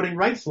the voting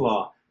rights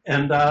law.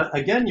 And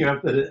again, you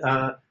have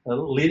the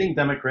leading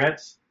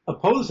Democrats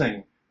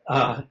opposing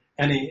the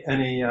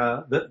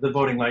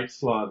voting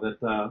rights law that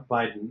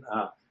Biden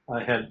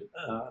had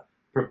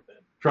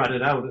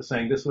trotted out as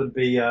saying this would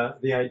be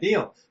the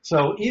ideal.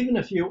 So even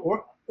if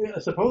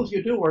suppose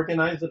you do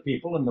organize the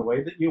people in the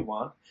way that you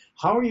want,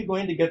 how are you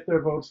going to get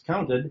their votes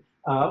counted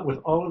with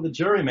all of the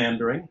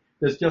gerrymandering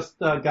that's just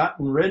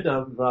gotten rid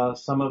of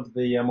some of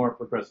the more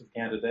progressive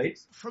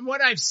candidates? From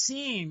what I've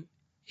seen,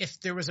 if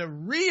there was a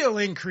real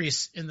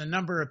increase in the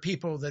number of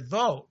people that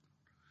vote,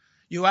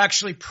 you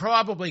actually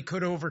probably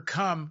could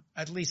overcome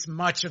at least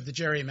much of the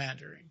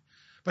gerrymandering.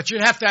 But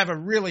you'd have to have a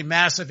really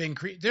massive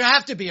increase. There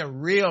have to be a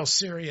real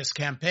serious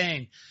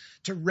campaign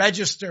to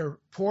register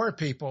poor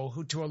people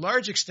who, to a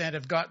large extent,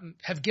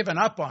 have given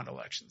up on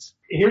elections.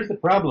 Here's the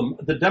problem: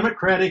 the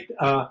Democratic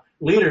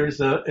leaders,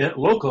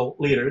 local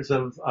leaders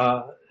of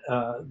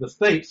the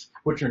states,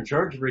 which are in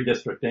charge of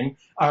redistricting,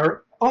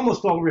 are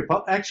almost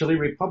all actually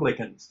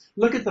Republicans.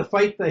 Look at the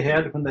fight they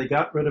had when they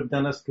got rid of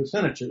Dennis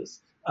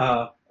Kucinich's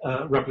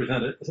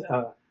represented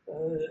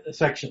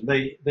section.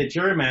 They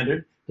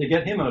gerrymandered to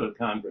get him out of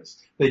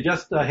Congress. They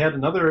just had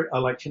another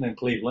election in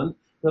Cleveland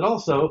that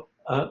also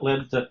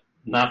led to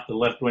not the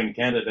left-wing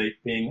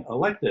candidate being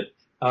elected.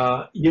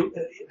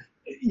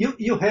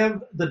 You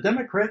have the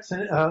Democrats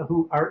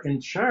who are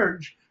in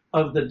charge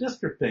of the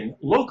districting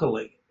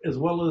locally as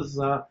well as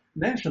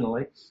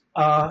nationally,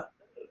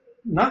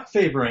 not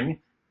favoring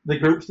the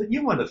groups that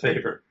you want to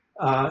favor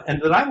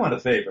and that I want to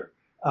favor.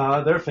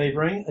 They're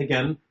favoring,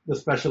 again, the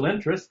special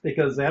interests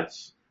because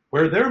that's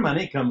where their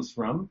money comes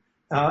from.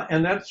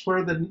 And that's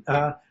where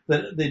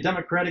the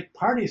Democratic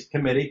Party's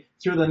committee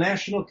through the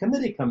National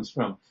Committee comes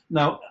from.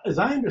 Now, as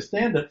I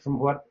understand it from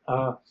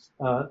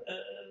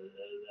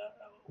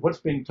what's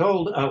being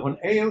told, when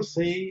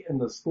AOC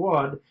and the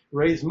squad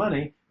raise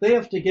money, they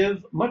have to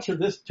give much of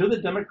this to the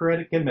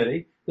Democratic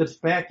Committee that's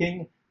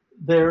backing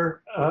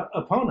their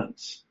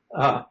opponents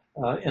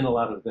in a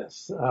lot of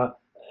this.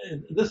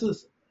 This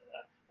is,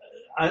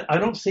 I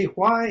don't see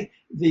why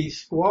the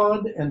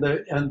squad and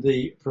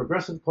the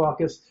Progressive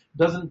Caucus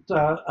doesn't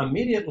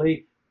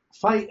immediately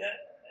fight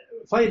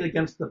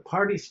against the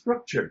party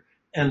structure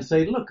and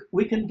say, look,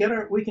 we can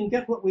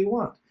get what we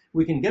want.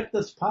 We can get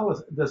this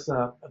policy, this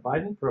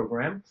Biden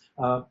program,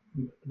 the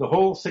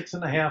whole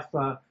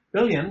 $6.5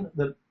 billion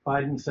that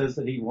Biden says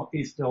that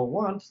he still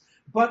wants,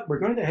 but we're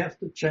going to have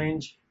to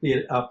change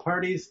the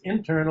party's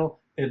internal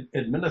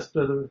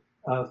administrative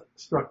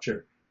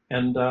structure.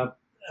 And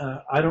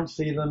I don't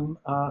see them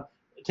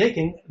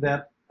taking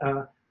that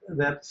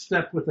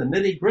step with the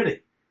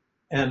nitty-gritty.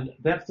 And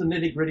that's the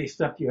nitty-gritty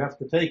step you have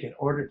to take in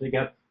order to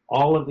get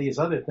all of these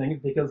other things,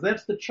 because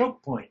that's the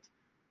choke point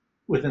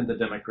within the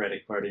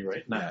Democratic Party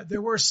right now. Yeah,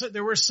 there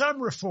were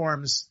some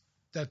reforms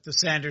that the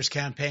Sanders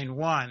campaign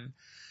won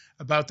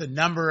about the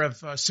number of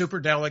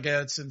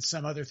superdelegates and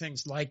some other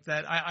things like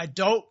that. I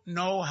don't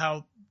know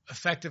how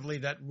effectively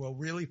that will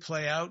really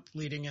play out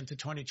leading into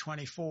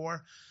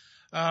 2024.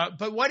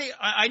 But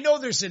I know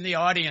there's in the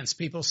audience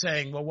people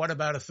saying, well, what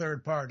about a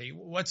third party?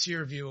 What's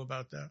your view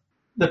about that?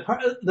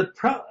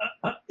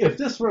 If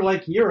this were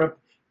like Europe,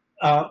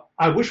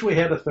 I wish we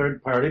had a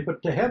third party,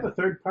 but to have a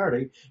third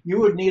party, you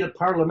would need a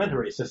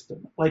parliamentary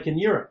system, like in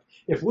Europe.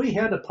 If we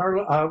had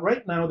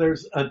right now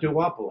there's a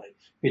duopoly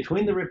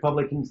between the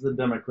Republicans and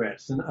the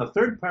Democrats, and a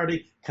third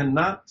party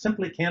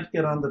simply can't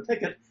get on the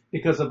ticket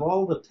because of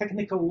all the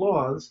technical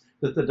laws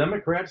that the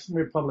Democrats and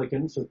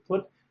Republicans have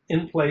put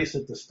in place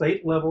at the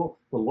state level,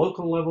 the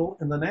local level,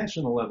 and the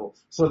national level.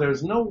 So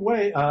there's no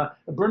way.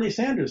 Bernie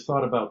Sanders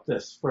thought about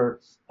this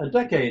for a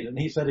decade, and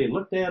he said he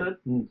looked at it,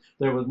 and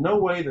there was no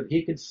way that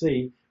he could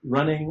see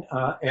running,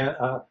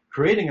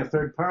 creating a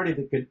third party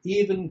that could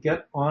even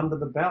get onto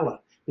the ballot,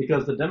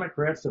 because the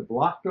Democrats have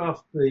blocked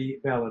off the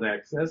ballot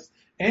access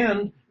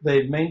and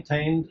they've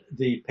maintained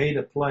the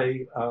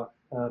pay-to-play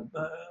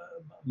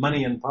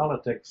money in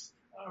politics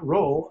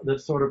role that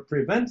sort of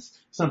prevents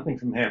something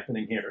from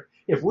happening here.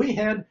 If we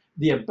had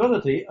the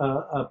ability,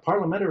 a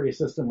parliamentary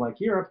system like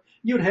Europe,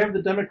 you'd have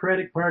the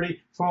Democratic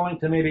Party falling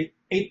to maybe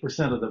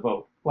 8% of the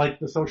vote, like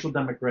the Social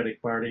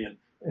Democratic Party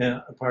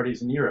and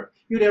parties in Europe.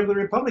 You'd have the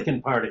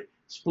Republican Party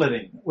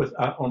splitting with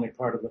only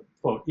part of the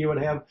vote. You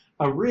would have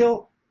a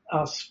real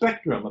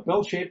spectrum, a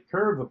bell-shaped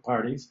curve of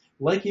parties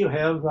like you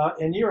have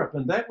in Europe,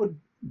 and that would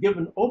give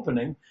an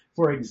opening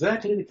for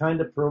exactly the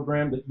kind of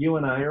program that you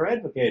and I are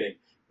advocating.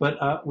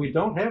 But we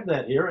don't have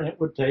that here, and it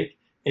would take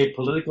a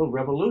political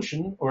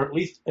revolution, or at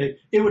least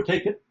it would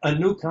take a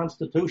new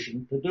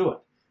constitution to do it.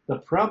 The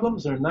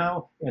problems are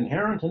now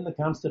inherent in the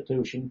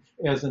Constitution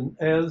as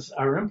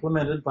are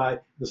implemented by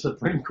the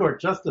Supreme Court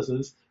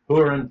justices who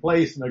are in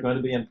place, and they're going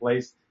to be in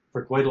place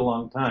for quite a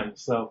long time.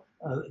 So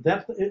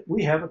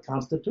we have a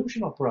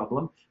constitutional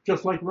problem,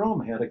 just like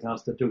Rome had a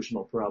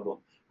constitutional problem,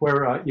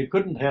 where you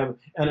couldn't have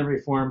any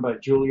reform by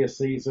Julius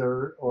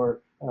Caesar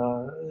or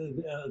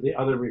the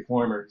other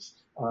reformers.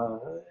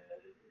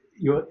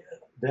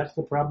 That's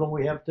the problem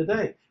we have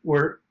today.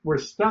 We're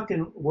stuck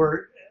and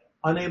we're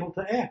unable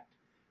to act.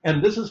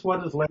 And this is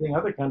what is letting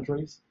other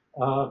countries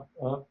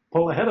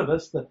pull ahead of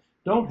us that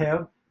don't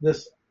have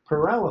this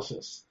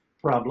paralysis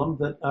problem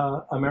that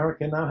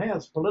America now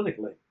has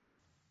politically.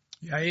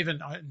 Yeah, even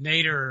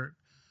Nader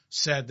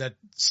said that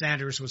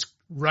Sanders was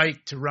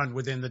right to run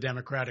within the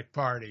Democratic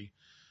Party,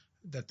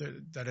 that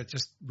it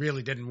just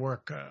really didn't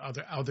work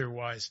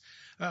otherwise.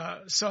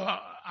 So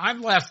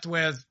I'm left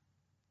with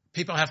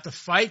people have to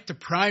fight the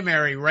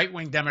primary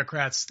right-wing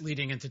Democrats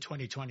leading into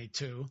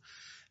 2022.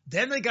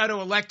 Then they got to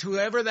elect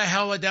whoever the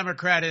hell a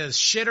Democrat is,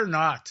 shit or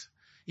not,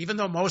 even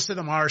though most of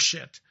them are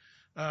shit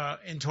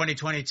in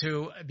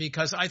 2022,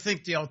 because I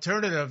think the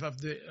alternative of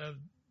the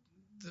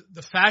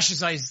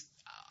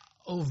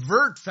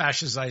overt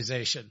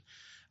fascization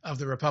of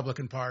the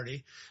Republican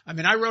Party. I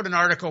mean, I wrote an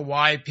article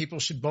why people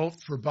should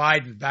vote for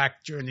Biden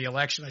back during the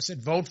election. I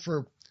said, vote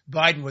for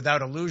Biden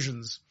without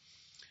illusions.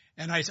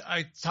 And I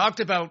talked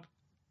about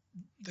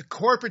the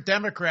corporate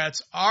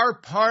Democrats are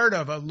part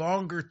of a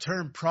longer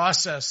term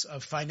process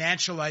of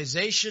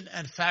financialization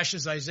and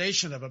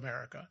fascization of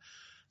America.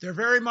 They're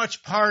very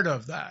much part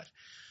of that.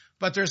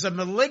 But there's a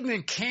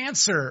malignant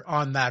cancer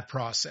on that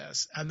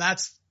process, and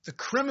that's the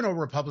criminal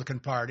Republican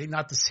Party,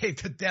 not to say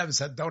the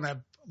Dems don't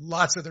have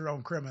lots of their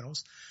own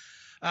criminals,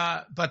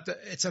 but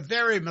it's a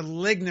very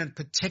malignant,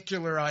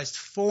 particularized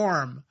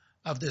form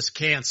of this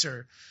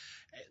cancer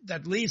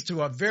that leads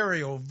to a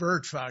very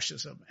overt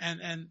fascism.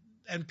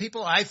 And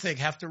people, I think,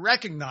 have to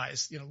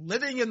recognize,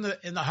 living in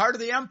the heart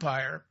of the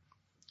empire,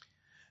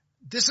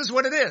 this is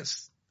what it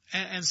is.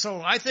 And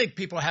so I think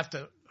people have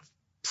to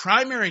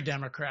primary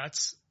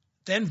Democrats,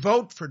 then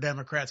vote for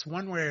Democrats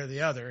one way or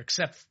the other,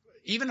 except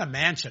even a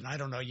Manchin. I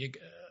don't know.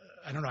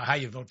 I don't know how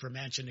you vote for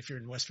Manchin if you're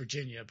in West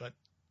Virginia, but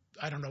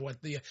I don't know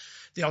what the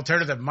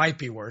alternative might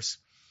be worse.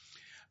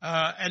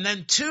 And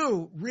then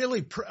two,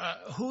 really,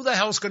 who the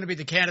hell's going to be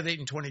the candidate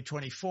in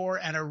 2024,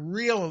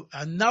 and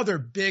another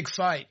big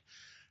fight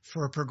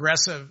for a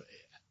progressive,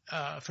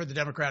 for the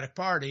Democratic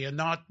Party, and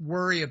not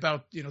worry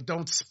about,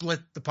 don't split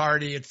the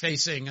party and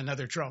facing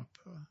another Trump.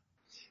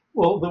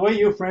 Well, the way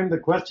you framed the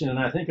question, and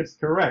I think it's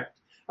correct,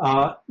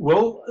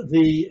 will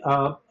the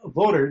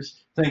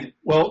voters think,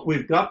 well,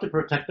 we've got to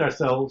protect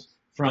ourselves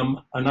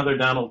from another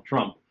Donald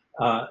Trump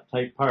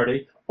type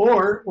party?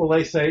 Or will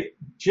they say,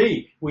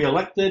 gee, we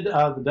elected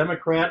the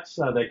Democrats,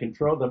 they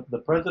control the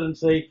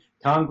presidency,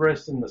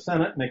 Congress, and the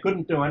Senate, and they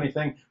couldn't do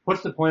anything.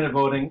 What's the point of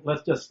voting?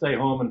 Let's just stay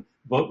home and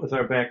vote with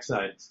our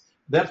backsides.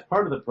 That's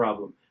part of the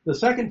problem. The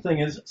second thing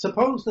is,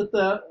 suppose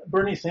that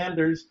Bernie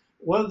Sanders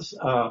was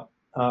the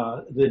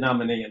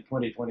nominee in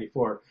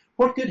 2024.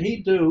 What could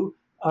he do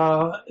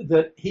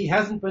that he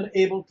hasn't been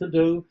able to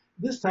do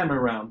this time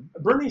around?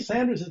 Bernie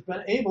Sanders has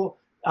been able,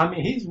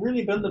 he's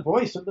really been the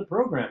voice of the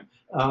program.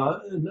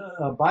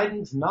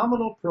 Biden's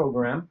nominal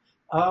program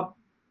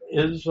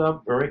is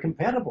very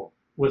compatible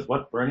with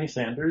what Bernie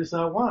Sanders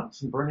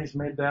wants, and Bernie's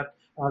made that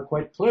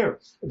quite clear.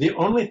 The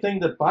only thing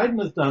that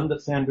Biden has done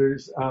that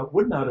Sanders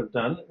would not have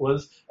done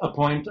was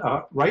appoint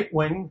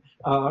right-wing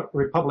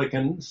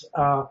Republicans,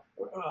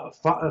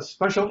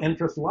 special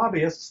interest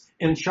lobbyists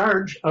in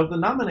charge of the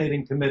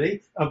nominating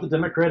committee of the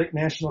Democratic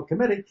National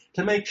Committee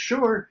to make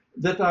sure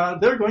that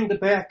they're going to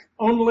back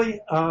only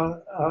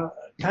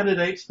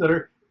candidates that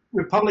are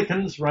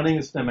Republicans running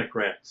as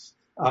Democrats,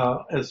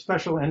 as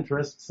special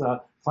interests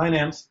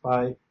financed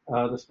by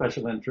the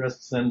special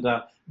interests. And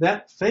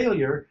that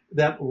failure,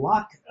 that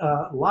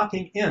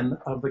locking in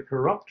of the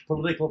corrupt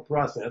political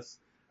process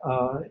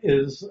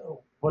is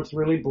what's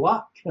really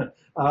blocked,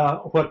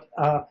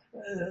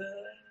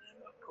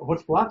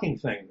 what's blocking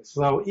things.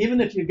 So even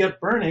if you get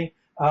Bernie,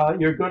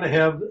 you're going to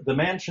have the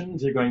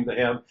Manchins, you're going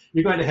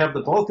to have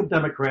the bulk of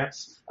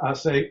Democrats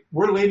say,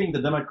 we're leaving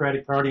the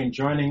Democratic Party and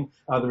joining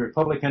the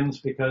Republicans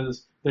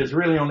because there's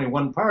really only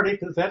one party,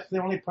 because that's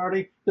the only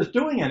party that's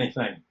doing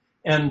anything.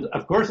 And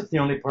of course, it's the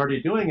only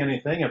party doing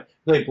anything. If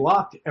they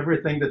block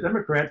everything the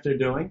Democrats are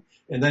doing,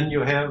 and then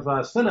you have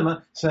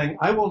Sinema saying,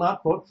 I will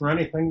not vote for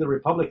anything the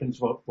Republicans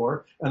vote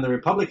for, and the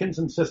Republicans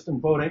insist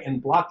on voting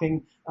and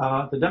blocking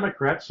the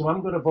Democrats, so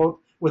I'm going to vote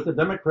with the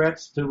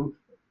Democrats to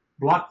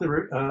block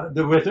I'm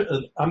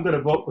going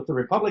to vote with the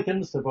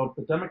Republicans to vote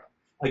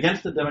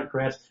against the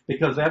Democrats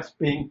because that's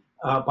being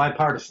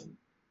bipartisan.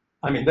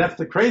 I mean, that's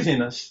the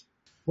craziness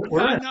that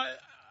we're in.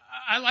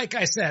 Like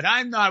I said,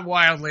 I'm not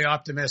wildly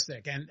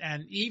optimistic.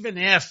 And even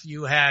if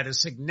you had a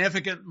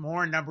significant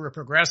more number of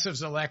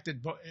progressives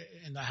elected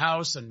in the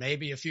House and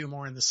maybe a few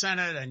more in the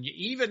Senate, and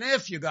even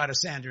if you got a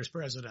Sanders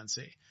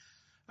presidency,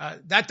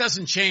 that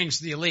doesn't change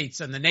the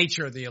elites and the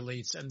nature of the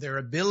elites and their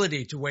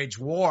ability to wage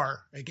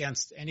war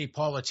against any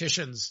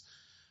politicians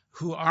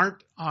who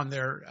aren't on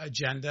their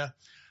agenda.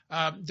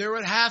 There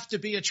would have to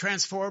be a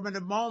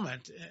transformative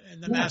moment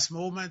in the mass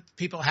movement.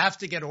 People have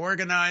to get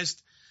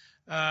organized.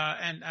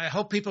 And I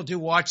hope people do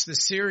watch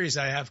this series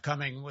I have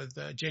coming with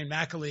Jane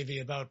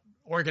McAlevey about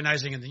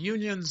organizing in the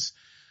unions.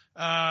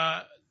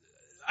 I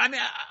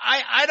mean,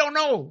 I don't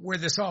know where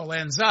this all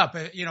ends up.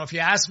 You know, if you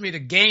ask me to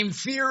game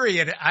theory,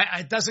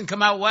 it doesn't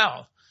come out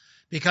well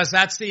because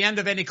that's the end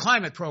of any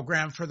climate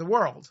program for the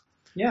world.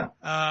 Yeah.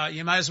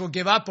 You might as well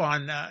give up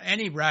on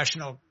any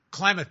rational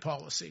climate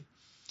policy.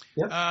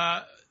 Yep.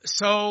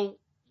 So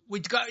we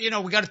got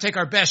to take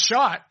our best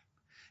shot.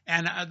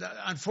 And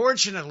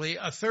unfortunately,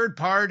 a third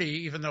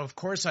party, even though, of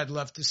course, I'd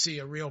love to see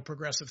a real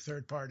progressive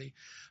third party,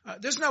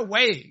 there's no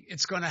way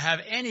it's going to have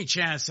any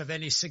chance of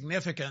any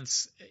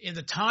significance in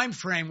the time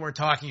frame we're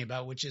talking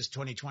about, which is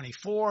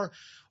 2024,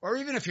 or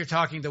even if you're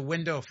talking the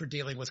window for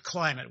dealing with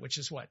climate, which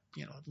is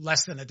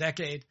less than a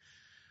decade.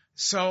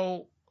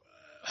 So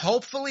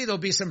hopefully there'll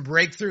be some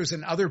breakthroughs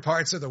in other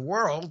parts of the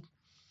world.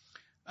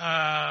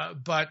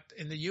 But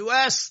in the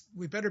U.S.,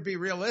 we better be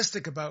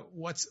realistic about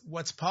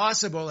what's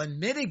possible and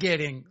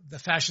mitigating the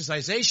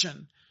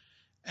fascization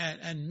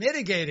and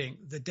mitigating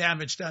the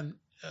damage done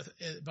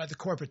by the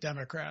corporate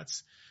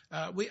Democrats.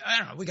 We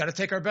got to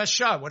take our best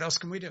shot. What else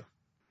can we do?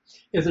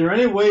 Is there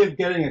any way of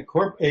getting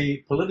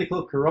a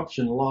political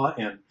corruption law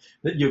in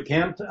that you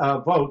can't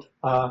vote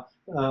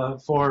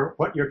for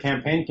what your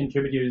campaign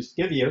contributors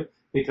give you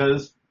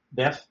because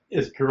that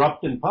is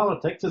corrupt in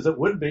politics as it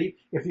would be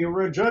if you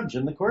were a judge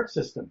in the court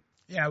system?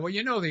 Yeah, well,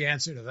 you know the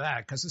answer to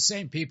that because the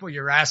same people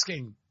you're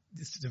asking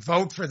to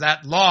vote for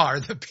that law are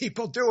the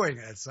people doing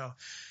it. So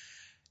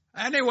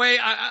anyway,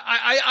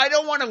 I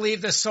don't want to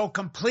leave this so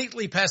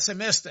completely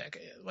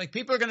pessimistic. Like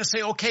people are going to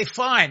say, okay,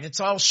 fine, it's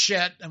all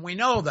shit, and we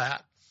know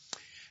that.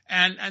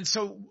 And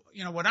so,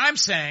 what I'm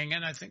saying,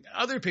 and I think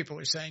other people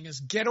are saying, is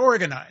get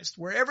organized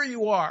wherever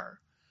you are,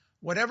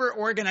 whatever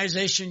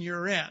organization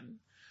you're in.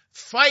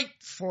 Fight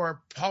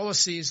for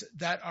policies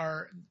that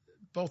are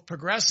both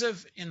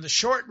progressive in the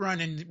short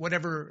run in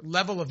whatever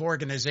level of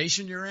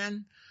organization you're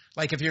in.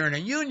 Like if you're in a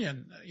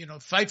union,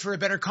 fight for a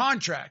better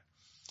contract.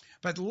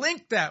 But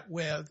link that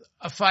with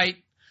a fight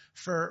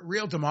for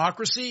real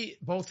democracy,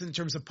 both in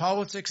terms of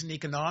politics and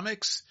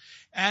economics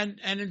and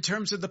in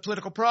terms of the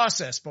political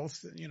process,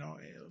 both,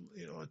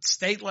 at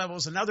state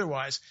levels and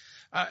otherwise.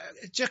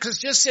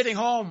 Just sitting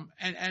home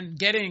and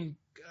getting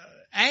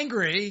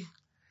angry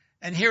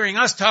and hearing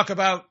us talk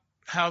about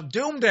how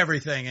doomed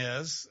everything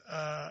is,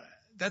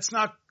 that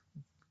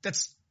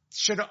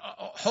should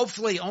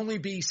hopefully only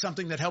be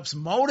something that helps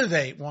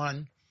motivate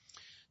one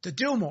to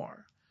do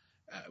more,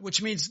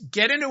 which means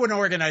get into an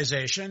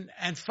organization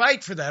and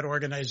fight for that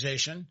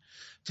organization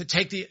to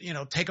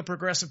take a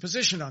progressive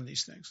position on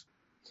these things.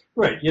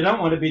 Right. You don't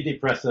want to be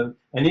depressive.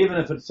 And even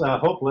if it's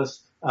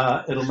hopeless,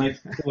 it'll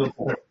make you feel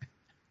better.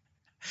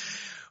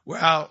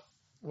 Well,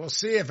 we'll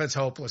see if it's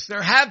hopeless.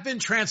 There have been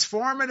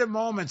transformative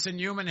moments in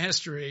human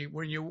history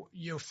when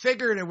you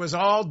figured it was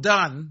all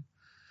done,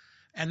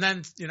 and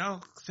then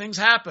things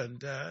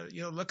happened.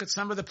 Look at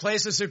some of the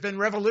places there've been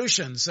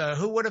revolutions.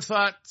 Who would have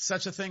thought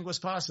such a thing was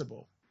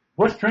possible?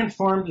 What's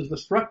transformed is the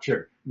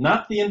structure,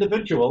 not the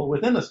individual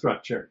within a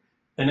structure.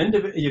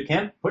 You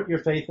can't put your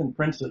faith in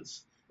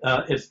princes.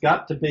 It's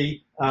got to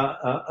be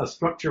a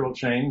structural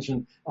change,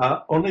 and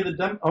only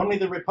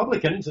the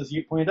Republicans, as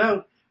you point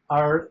out,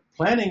 are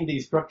planning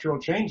these structural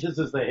changes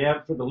as they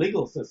have for the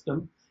legal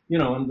system,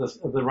 and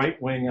the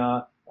right-wing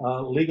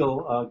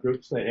legal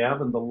groups they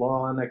have, and the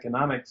law and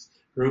economics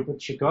group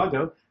at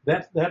Chicago.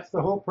 That's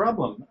the whole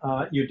problem.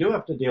 You do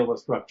have to deal with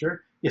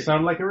structure. You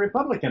sound like a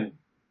Republican.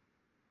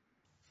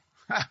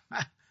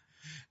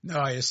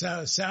 No, you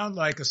sound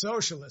like a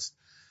socialist.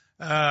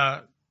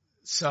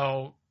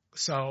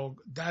 So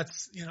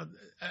that's,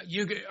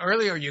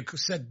 earlier you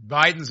said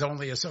Biden's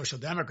only a social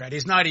democrat.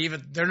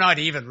 They're not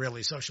even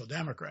really social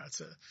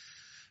democrats.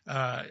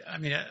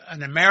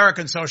 An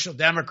American social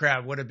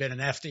democrat would have been an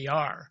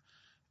FDR,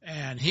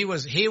 and he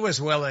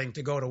was willing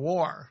to go to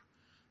war.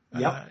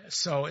 Yep.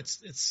 So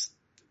it's,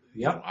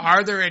 yep.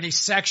 Are there any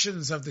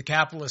sections of the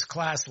capitalist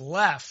class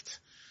left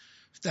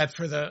that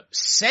for the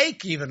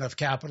sake even of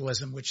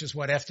capitalism, which is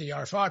what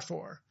FDR fought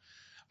for,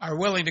 are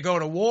willing to go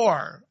to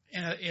war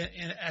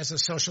as a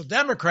social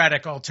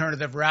democratic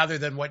alternative rather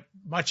than what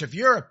much of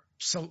Europe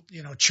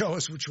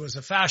chose, which was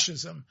a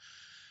fascism.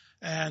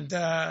 And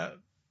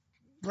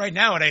right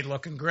now it ain't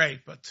looking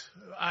great, but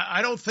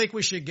I don't think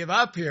we should give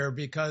up here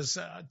because,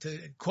 to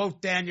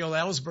quote Daniel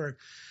Ellsberg,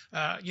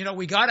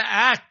 we got to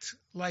act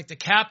like the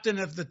captain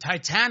of the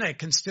Titanic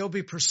can still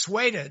be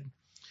persuaded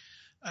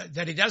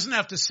that he doesn't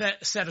have to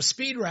set a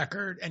speed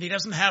record and he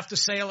doesn't have to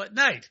sail at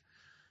night.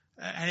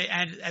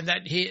 And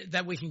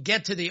that we can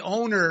get to the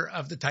owner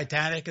of the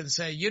Titanic and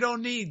say, you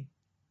don't need,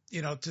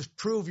 to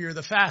prove you're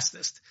the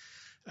fastest.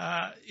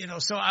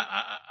 So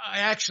I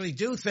actually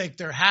do think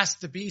there has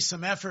to be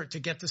some effort to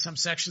get to some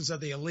sections of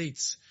the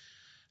elites,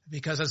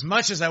 because as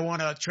much as I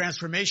want a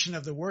transformation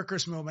of the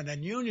workers' movement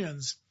and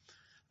unions,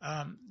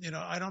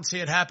 I don't see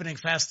it happening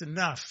fast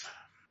enough.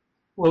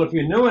 Well, if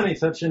you knew any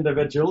such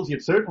individuals,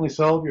 you'd certainly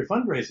solve your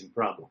fundraising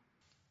problem.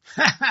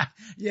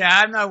 Yeah,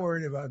 I'm not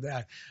worried about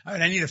that. I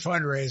mean, I need a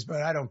fundraise,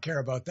 but I don't care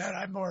about that.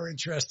 I'm more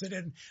interested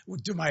in,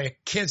 do my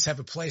kids have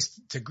a place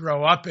to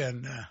grow up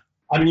in?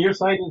 I mean, your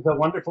site is a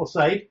wonderful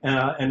site,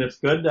 and it's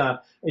good.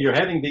 You're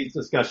having these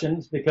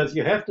discussions because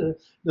you have to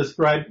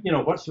describe,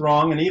 what's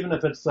wrong, and even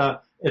if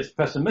it's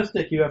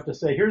pessimistic, you have to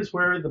say, here's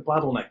where the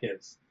bottleneck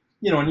is.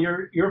 And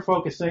you're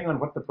focusing on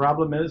what the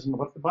problem is and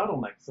what the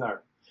bottlenecks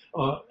are.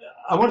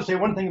 I want to say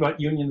one thing about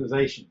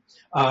unionization.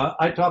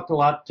 I talked a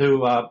lot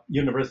to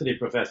university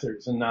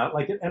professors, and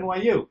like at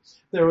NYU,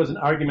 there was an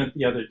argument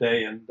the other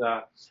day, and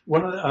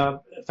one of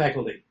the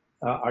faculty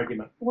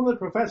argument. One of the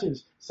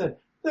professors said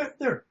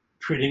they're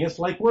treating us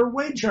like we're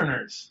wage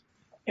earners,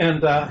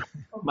 and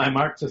my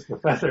Marxist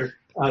professor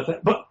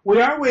said, "But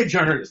we are wage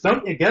earners,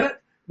 don't you get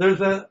it?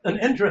 There's an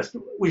interest.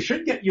 We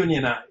should get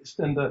unionized."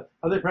 And the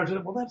other professor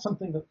said, "Well, that's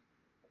something that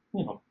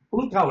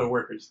blue collar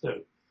workers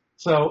do."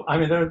 So I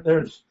mean,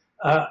 there's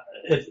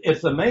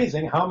it's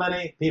amazing how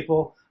many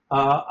people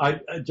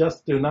I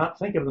just do not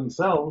think of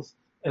themselves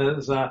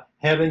as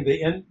having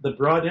the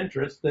broad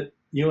interest that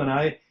you and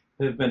I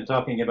have been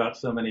talking about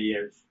so many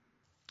years.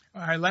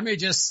 All right, let me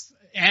just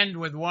end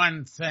with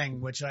one thing,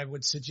 which I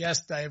would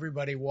suggest to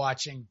everybody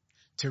watching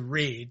to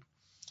read.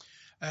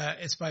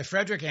 It's by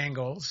Frederick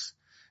Engels,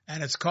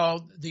 and it's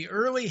called The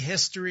Early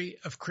History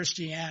of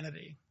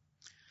Christianity.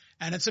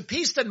 And it's a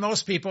piece that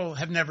most people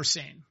have never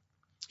seen.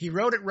 He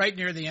wrote it right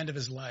near the end of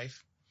his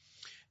life.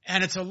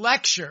 And it's a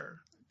lecture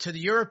to the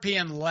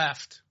European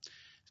left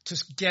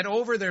to get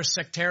over their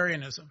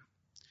sectarianism.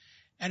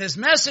 And his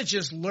message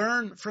is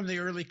learn from the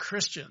early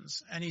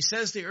Christians. And he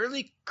says the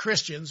early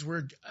Christians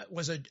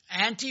was an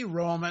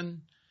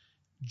anti-Roman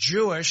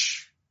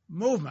Jewish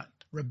movement,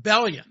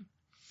 rebellion.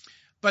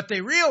 But they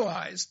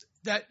realized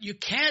that you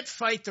can't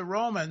fight the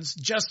Romans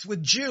just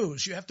with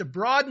Jews. You have to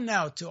broaden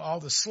out to all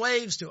the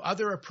slaves, to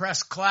other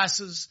oppressed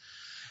classes,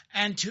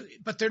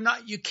 but they're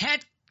not, you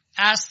can't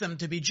ask them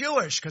to be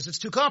Jewish because it's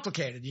too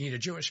complicated. You need a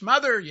Jewish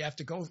mother. You have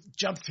to go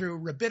jump through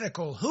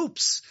rabbinical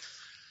hoops.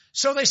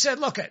 So they said,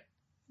 look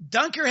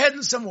dunk your head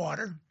in some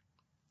water,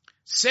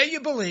 say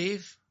you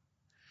believe,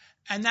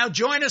 and now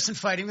join us in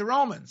fighting the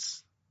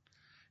Romans.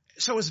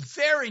 So it's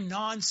very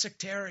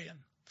non-sectarian.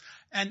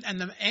 And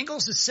the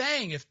Engels is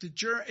saying if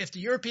the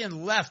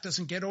European left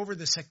doesn't get over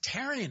the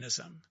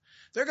sectarianism,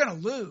 they're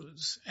going to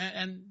lose.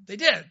 And they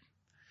did.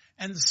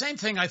 And the same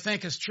thing I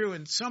think is true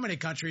in so many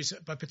countries,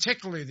 but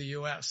particularly the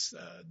U.S.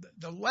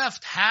 The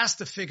left has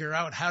to figure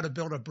out how to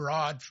build a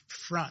broad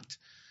front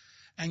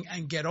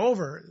and get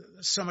over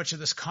so much of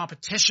this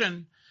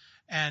competition.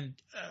 And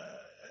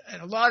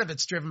a lot of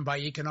it's driven by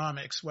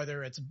economics,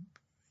 whether it's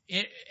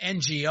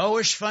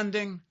NGO-ish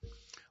funding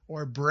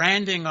or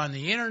branding on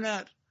the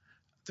internet.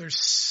 There's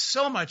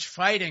so much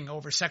fighting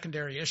over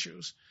secondary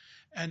issues.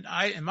 And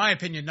in my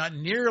opinion, not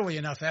nearly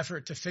enough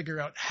effort to figure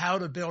out how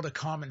to build a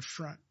common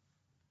front.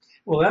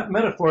 Well, that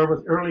metaphor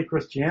with early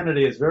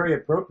Christianity is very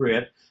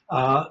appropriate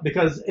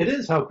because it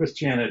is how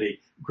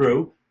Christianity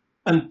grew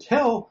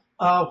until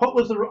how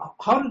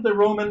did the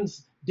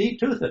Romans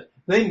detooth it?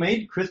 They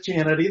made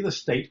Christianity the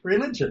state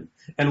religion.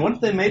 And once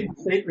they made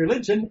the state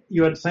religion,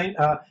 you had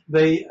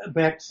they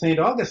backed St.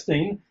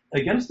 Augustine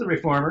against the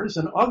reformers,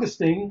 and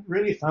Augustine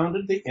really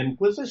founded the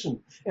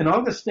Inquisition. And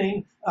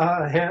Augustine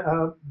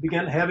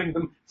began having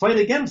them fight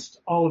against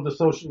all of the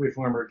social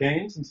reformer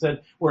gains and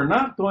said, we're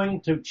not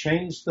going to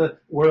change the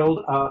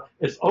world.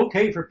 It's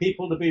okay for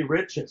people to be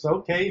rich. It's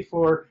okay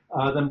for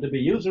them to be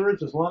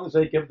usurers as long as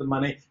they give the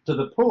money to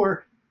the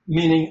poor,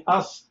 meaning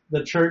us,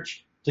 the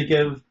church, to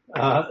give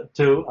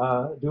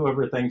to do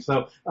everything.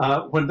 So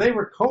when they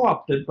were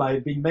co-opted by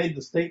being made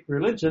the state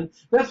religion,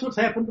 that's what's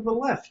happened to the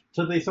left,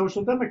 to the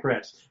Social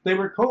Democrats. They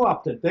were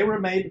co-opted. They were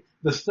made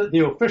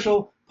the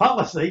official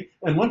policy,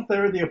 and once they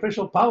were the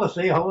official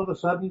policy, all of a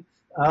sudden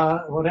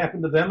what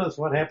happened to them is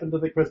what happened to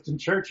the Christian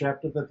church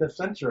after the 5th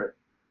century.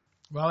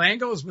 Well,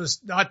 Engels was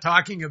not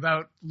talking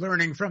about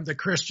learning from the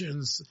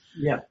Christians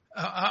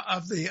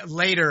of the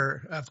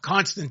later, of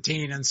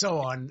Constantine and so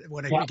on,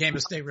 when it became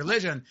a state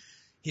religion.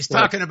 He's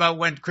talking about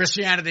when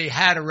Christianity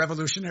had a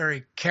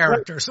revolutionary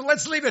character. So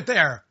let's leave it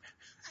there,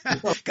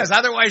 because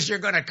otherwise you're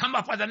going to come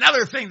up with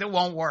another thing that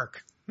won't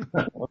work.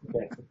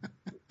 Okay.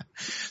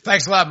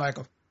 Thanks a lot,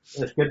 Michael.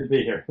 It's good to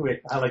be here.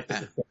 I like the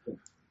discussion.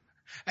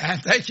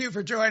 And thank you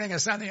for joining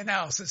us on the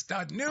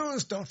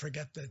analysis.news. Don't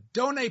forget the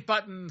donate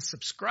button,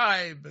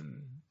 subscribe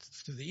and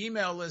to the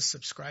email list,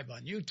 subscribe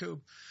on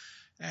YouTube,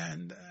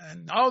 and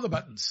all the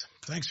buttons.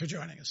 Thanks for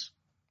joining us.